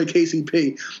to trade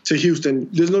KCP to Houston.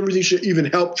 There's no reason you should even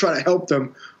try to help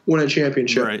them win a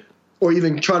championship. Right. Or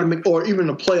even try to make, or even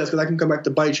the playoffs, because I can come back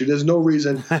to bite you. There's no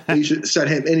reason that you should send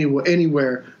him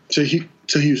anywhere to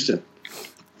Houston.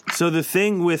 So the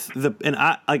thing with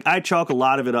I chalk a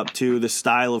lot of it up to the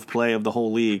style of play of the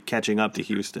whole league catching up to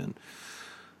Houston.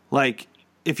 Like,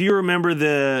 if you remember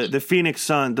the Phoenix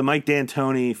Suns, the Mike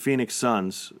D'Antoni Phoenix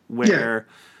Suns, where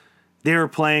they were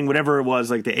playing whatever it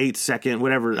was, like the 8-second,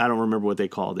 whatever, I don't remember what they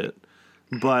called it.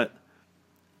 But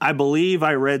I believe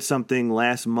I read something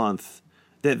last month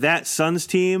that Suns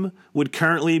team would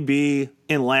currently be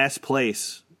in last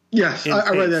place. Yes,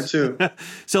 I read that too.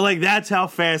 So, like, that's how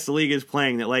fast the league is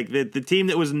playing. That, like, the team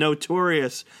that was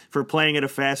notorious for playing at a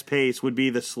fast pace would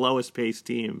be the slowest paced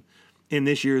team in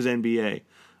this year's NBA.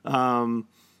 I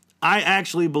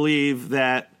actually believe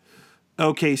that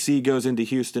OKC goes into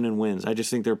Houston and wins. I just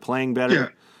think they're playing better. Yeah,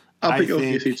 I'll pick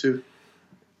OKC too.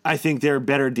 I think they're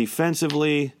better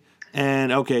defensively.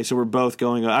 And, okay, so we're both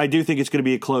going. I do think it's going to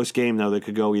be a close game, though, that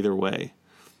could go either way.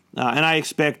 And I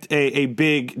expect a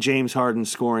big James Harden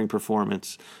scoring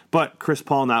performance. But Chris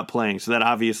Paul not playing, so that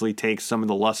obviously takes some of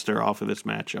the luster off of this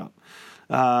matchup.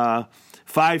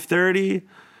 5:30,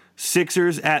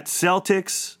 Sixers at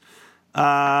Celtics.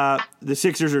 The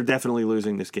Sixers are definitely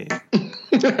losing this game.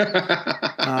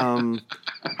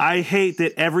 I hate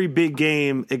that every big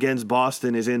game against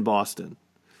Boston is in Boston.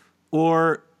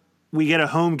 Or we get a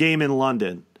home game in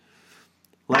London.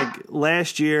 Like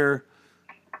last year,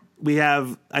 we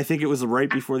have, I think it was right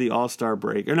before the All-Star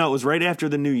break. Or no, it was right after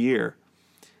the New Year.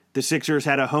 The Sixers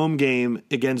had a home game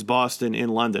against Boston in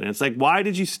London. And it's like, why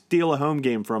did you steal a home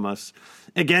game from us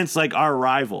against like our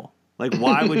rival? Like,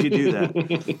 why would you do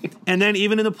that? And then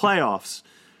even in the playoffs,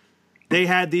 they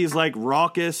had these like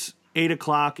raucous 8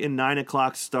 o'clock and 9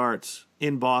 o'clock starts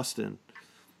in Boston.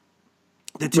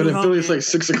 But in Philly, it's like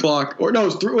 6 o'clock. Or no,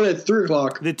 it's 3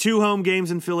 o'clock. The 2 home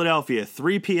games in Philadelphia,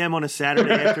 3 p.m. on a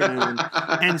Saturday afternoon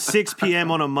and 6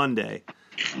 p.m. on a Monday.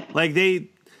 Like,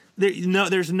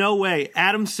 there's no way.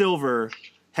 Adam Silver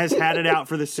has had it out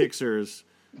for the Sixers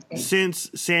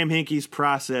since Sam Hinkie's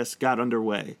process got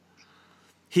underway.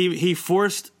 He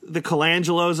forced the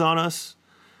Colangelos on us,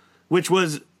 which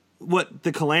was what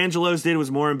the Colangelos did was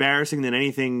more embarrassing than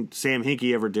anything Sam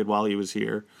Hinkie ever did while he was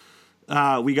here.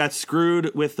 We got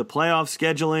screwed with the playoff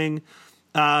scheduling.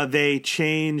 They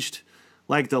changed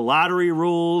like the lottery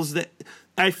rules. That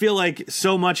I feel like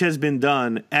so much has been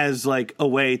done as like a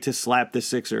way to slap the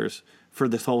Sixers for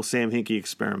this whole Sam Hinkie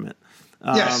experiment.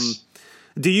 Yes.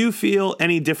 Do you feel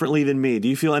any differently than me? Do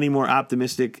you feel any more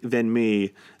optimistic than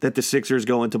me that the Sixers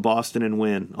go into Boston and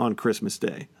win on Christmas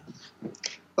Day?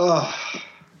 I'll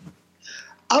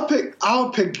pick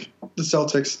the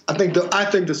Celtics. I think the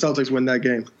Celtics win that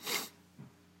game.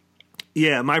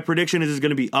 Yeah, my prediction is it's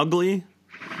going to be ugly.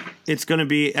 It's going to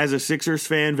be, as a Sixers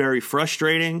fan, very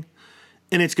frustrating.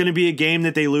 And it's going to be a game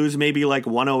that they lose maybe like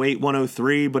 108,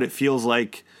 103, but it feels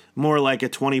like more like a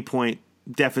 20-point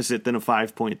deficit than a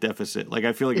 5-point deficit. Like,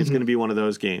 I feel like it's going to be one of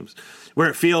those games where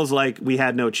it feels like we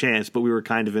had no chance, but we were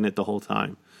kind of in it the whole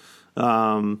time.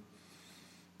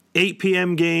 8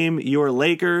 p.m. game, your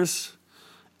Lakers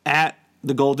at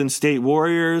the Golden State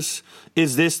Warriors.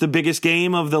 Is this the biggest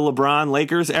game of the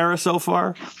LeBron-Lakers era so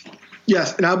far?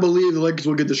 Yes, and I believe the Lakers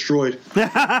will get destroyed.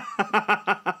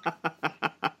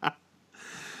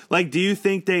 Like, do you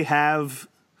think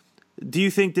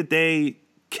that they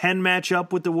can match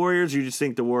up with the Warriors, or you just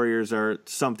think the Warriors are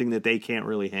something that they can't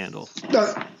really handle?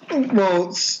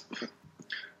 Well,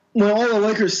 when all the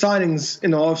Lakers signings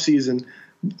in the offseason,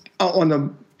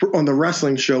 on the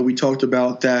wrestling show, we talked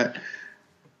about that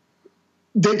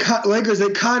Lakers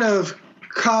kind of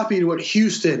copied what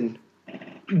Houston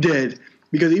did,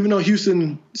 because even though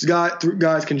Houston's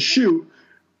guys can shoot,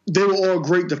 they were all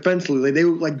great defensively. They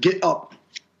would like get up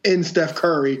in Steph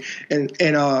Curry and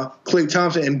Klay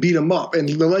Thompson and beat them up, and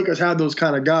the Lakers had those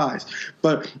kind of guys.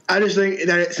 But I just think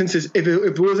that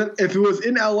if it was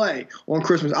in LA on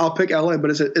Christmas, I'll pick LA,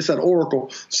 but it's at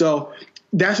Oracle, so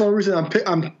that's the only reason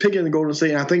I'm picking the Golden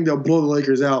State, and I think they'll blow the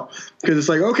Lakers out, because it's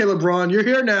like, okay, LeBron, you're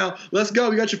here now. Let's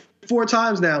go. We got you 4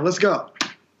 times now. Let's go.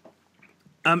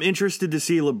 I'm interested to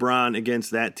see LeBron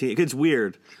against that team. It's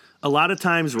weird. A lot of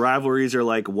times rivalries are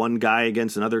like one guy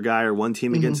against another guy or one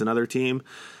team against another team.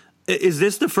 Is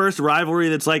this the first rivalry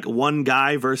that's like one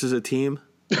guy versus a team?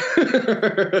 Well,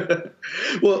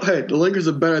 hey, the Lakers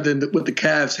are better than what the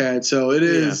Cavs had, so it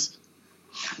is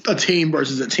a team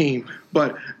versus a team.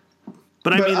 But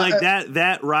I mean, like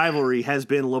that rivalry has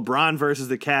been LeBron versus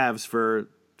the Cavs for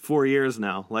 4 years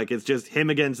now. Like, it's just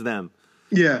him against them.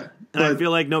 Yeah. And I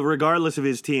feel like, no, regardless of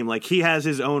his team, like, he has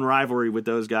his own rivalry with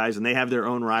those guys, and they have their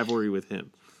own rivalry with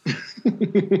him.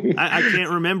 I can't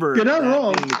remember You're not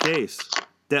wrong. being the case.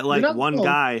 That, like, one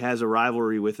guy has a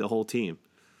rivalry with the whole team.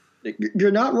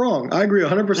 You're not wrong. I agree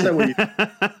 100% with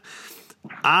you.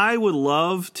 I would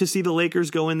love to see the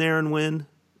Lakers go in there and win.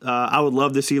 I would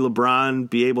love to see LeBron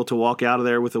be able to walk out of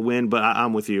there with a win, but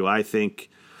I'm with you. I think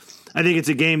it's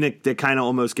a game that kind of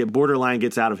almost borderline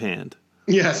gets out of hand.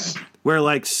 Yes. Where,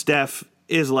 like, Steph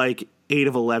is like 8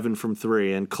 of 11 from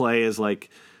 3, and Klay is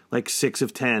like 6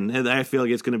 of 10. And I feel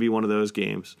like it's going to be one of those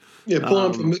games. Yeah,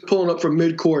 pulling up from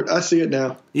midcourt. I see it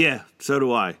now. Yeah, so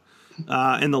do I.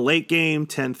 In the late game,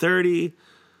 10:30,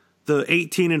 the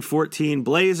 18 and 14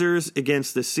 Blazers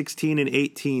against the 16 and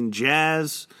 18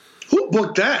 Jazz. Who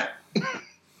booked that?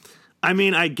 I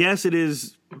mean, I guess it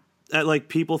is. Like,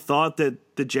 people thought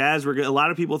that the Jazz were. A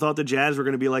lot of people thought the Jazz were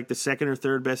going to be like the second or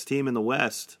third best team in the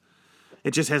West,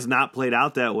 It just has not played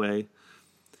out that way.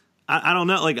 I don't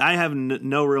know. Like, I have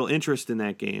no real interest in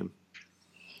that game.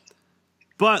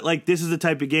 But, like, this is the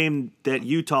type of game that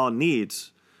Utah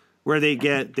needs, where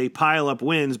they pile up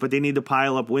wins, but they need to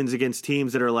pile up wins against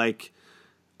teams that are, like,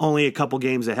 only a couple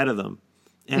games ahead of them.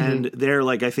 And they're,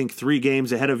 like, I think 3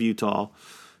 games ahead of Utah.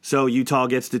 So Utah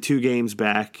gets the 2 games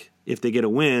back if they get a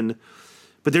win.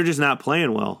 But they're just not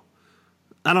playing well.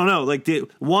 I don't know. Like,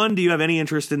 one, do you have any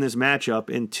interest in this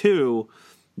matchup? And 2,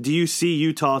 do you see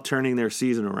Utah turning their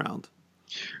season around?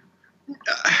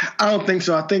 I don't think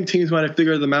so. I think teams might have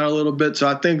figured them out a little bit, so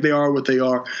I think they are what they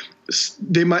are.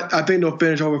 I think they'll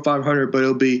finish over 500, but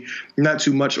it'll be not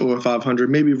too much over 500.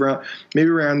 Maybe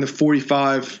around the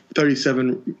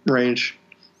 45-37 range.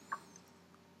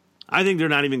 I think they're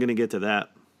not even going to get to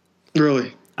that.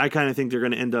 Really? I kind of think they're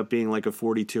going to end up being like a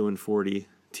 42-40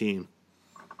 team,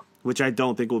 which I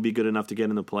don't think will be good enough to get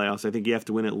in the playoffs. I think you have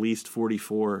to win at least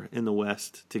 44 in the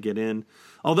West to get in.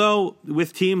 Although,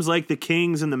 with teams like the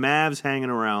Kings and the Mavs hanging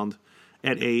around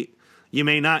at 8, you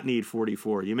may not need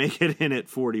 44. You may get in at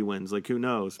 40 wins. Like, who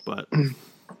knows? But I'm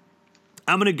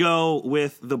going to go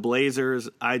with the Blazers.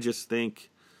 I just think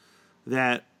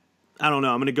that, I don't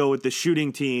know, I'm going to go with the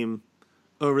shooting team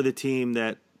over the team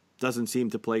that doesn't seem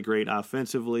to play great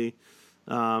offensively.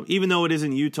 Even though it is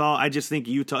in Utah, I just think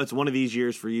Utah, it's one of these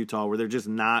years for Utah where they're just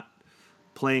not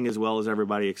playing as well as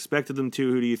everybody expected them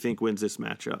to. Who do you think wins this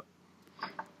matchup?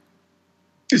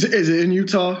 Is it in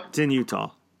Utah? It's in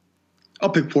Utah. I'll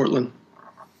pick Portland.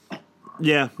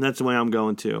 Yeah, that's the way I'm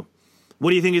going too. What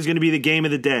do you think is going to be the game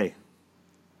of the day?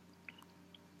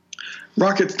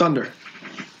 Rockets Thunder.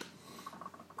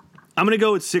 I'm going to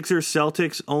go with Sixers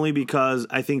Celtics only because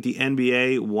I think the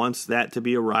NBA wants that to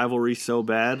be a rivalry so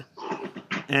bad.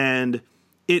 And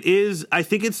it is, I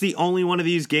think it's the only one of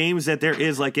these games that there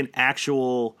is like an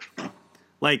actual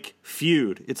like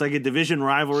feud. It's like a division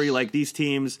rivalry. Like, these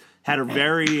teams had a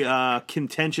very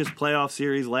contentious playoff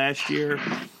series last year.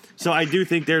 So I do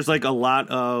think there's like a lot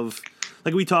of,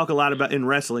 like, we talk a lot about in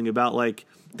wrestling about like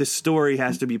the story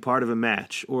has to be part of a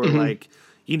match, or like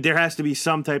there has to be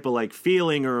some type of like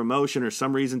feeling or emotion or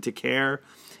some reason to care.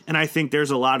 And I think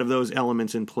there's a lot of those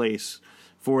elements in place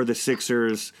for the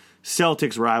Sixers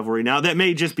Celtics rivalry. Now, that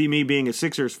may just be me being a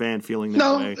Sixers fan feeling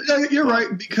that way. No, you're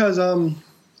right, because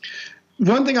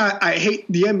one thing I hate,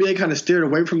 the NBA kind of steered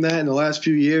away from that in the last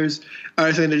few years.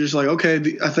 I think they're just like,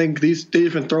 okay, I think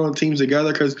they've been throwing teams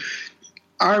together, because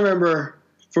I remember,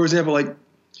 for example, like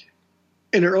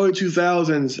in the early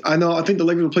 2000s, I think the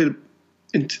Lakers played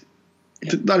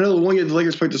I know the one year the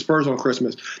Lakers played the Spurs on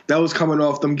Christmas. That was coming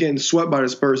off them getting swept by the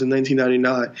Spurs in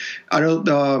 1999. I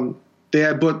know they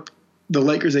had booked the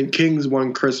Lakers and Kings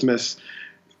one Christmas.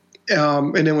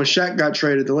 And then when Shaq got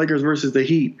traded, the Lakers versus the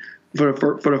Heat for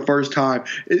the first time.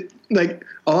 Like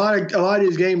a lot of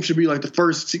these games should be like the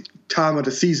first time of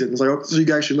the season. It's like, so you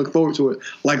guys should look forward to it.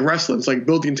 Like wrestling, it's like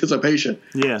building anticipation.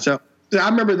 Yeah. So I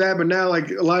remember that, but now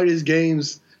like a lot of these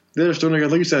games, they're still like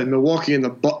you said, Milwaukee and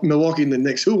the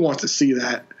Knicks. Who wants to see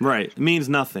that? Right. It means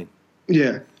nothing.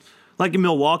 Yeah. Like in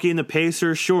Milwaukee and the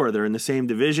Pacers, sure, they're in the same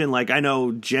division. Like, I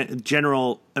know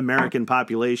general American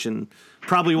population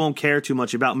probably won't care too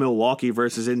much about Milwaukee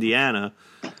versus Indiana,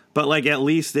 but like at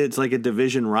least it's like a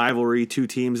division rivalry, 2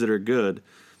 teams that are good.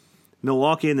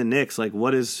 Milwaukee and the Knicks, like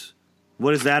what is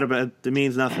that about? It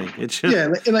means nothing. It's just, yeah,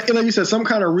 and like you said, some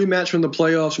kind of rematch from the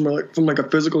playoffs, from like a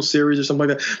physical series or something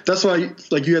like that. That's why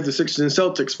like you have the Sixers and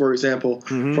Celtics, for example,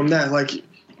 from that. Like,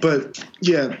 but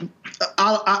yeah,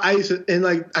 I used to, and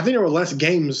like I think there were less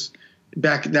games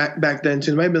back then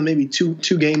too. There might have been maybe two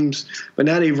games, but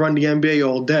now they run the NBA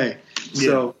all day.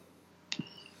 So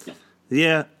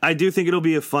yeah, I do think it'll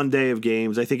be a fun day of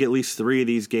games. I think at least 3 of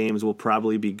these games will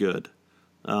probably be good.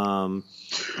 And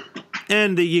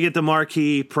you get the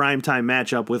marquee primetime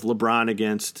matchup with LeBron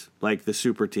against like the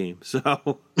super team. So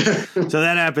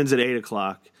that happens at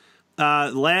 8:00.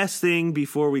 Last thing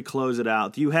before we close it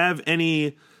out, do you have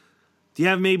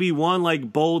maybe one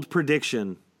like bold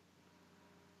prediction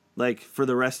like for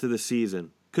the rest of the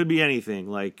season? Could be anything.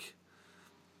 Like,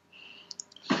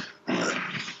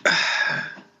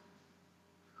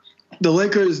 the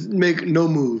Lakers make no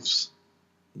moves.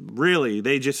 Really?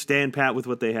 They just stand pat with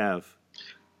what they have?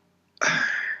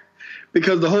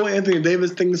 Because the whole Anthony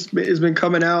Davis thing has been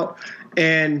coming out,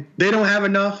 and they don't have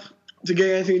enough to get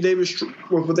Anthony Davis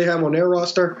with what they have on their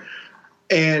roster.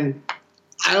 And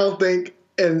I don't think,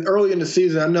 and early in the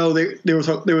season, I know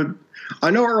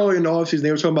I know early in the offseason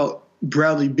they were talking about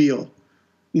Bradley Beal.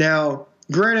 Now,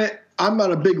 granted, I'm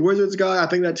not a big Wizards guy. I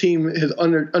think that team has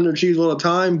underachieved all the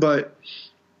time, but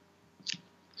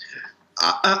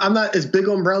I'm not as big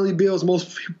on Bradley Beal as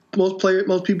most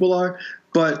people are,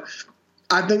 but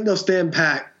I think they'll stand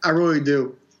pat. I really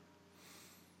do.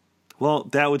 Well,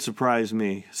 that would surprise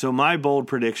me. So my bold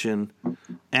prediction,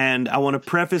 and I want to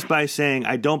preface by saying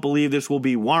I don't believe this will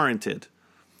be warranted,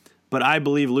 but I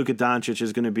believe Luka Doncic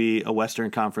is going to be a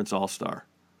Western Conference All-Star.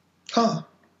 Huh.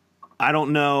 I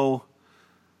don't know.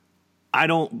 I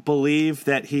don't believe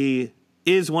that he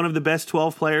is one of the best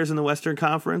 12 players in the Western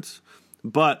Conference,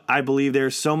 but I believe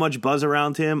there's so much buzz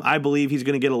around him. I believe he's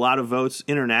going to get a lot of votes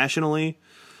internationally,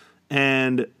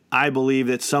 and I believe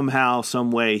that somehow,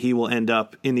 some way, he will end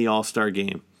up in the All-Star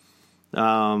game.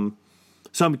 So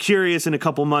I'm curious in a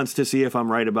couple months to see if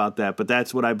I'm right about that, but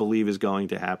that's what I believe is going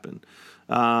to happen.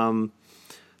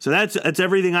 So that's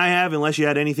everything I have, unless you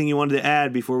had anything you wanted to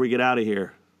add before we get out of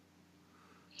here.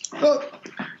 Oh,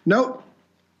 nope.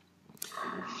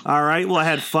 All right. Well, I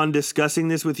had fun discussing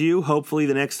this with you. Hopefully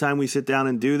the next time we sit down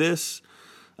and do this,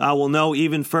 we'll know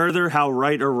even further how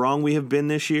right or wrong we have been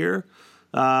this year.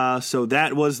 So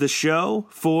that was the show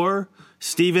for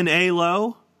Stephen A.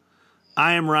 Lowe.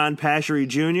 I am Ron Pashery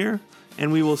Jr.,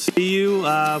 and we will see you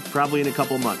probably in a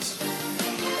couple months.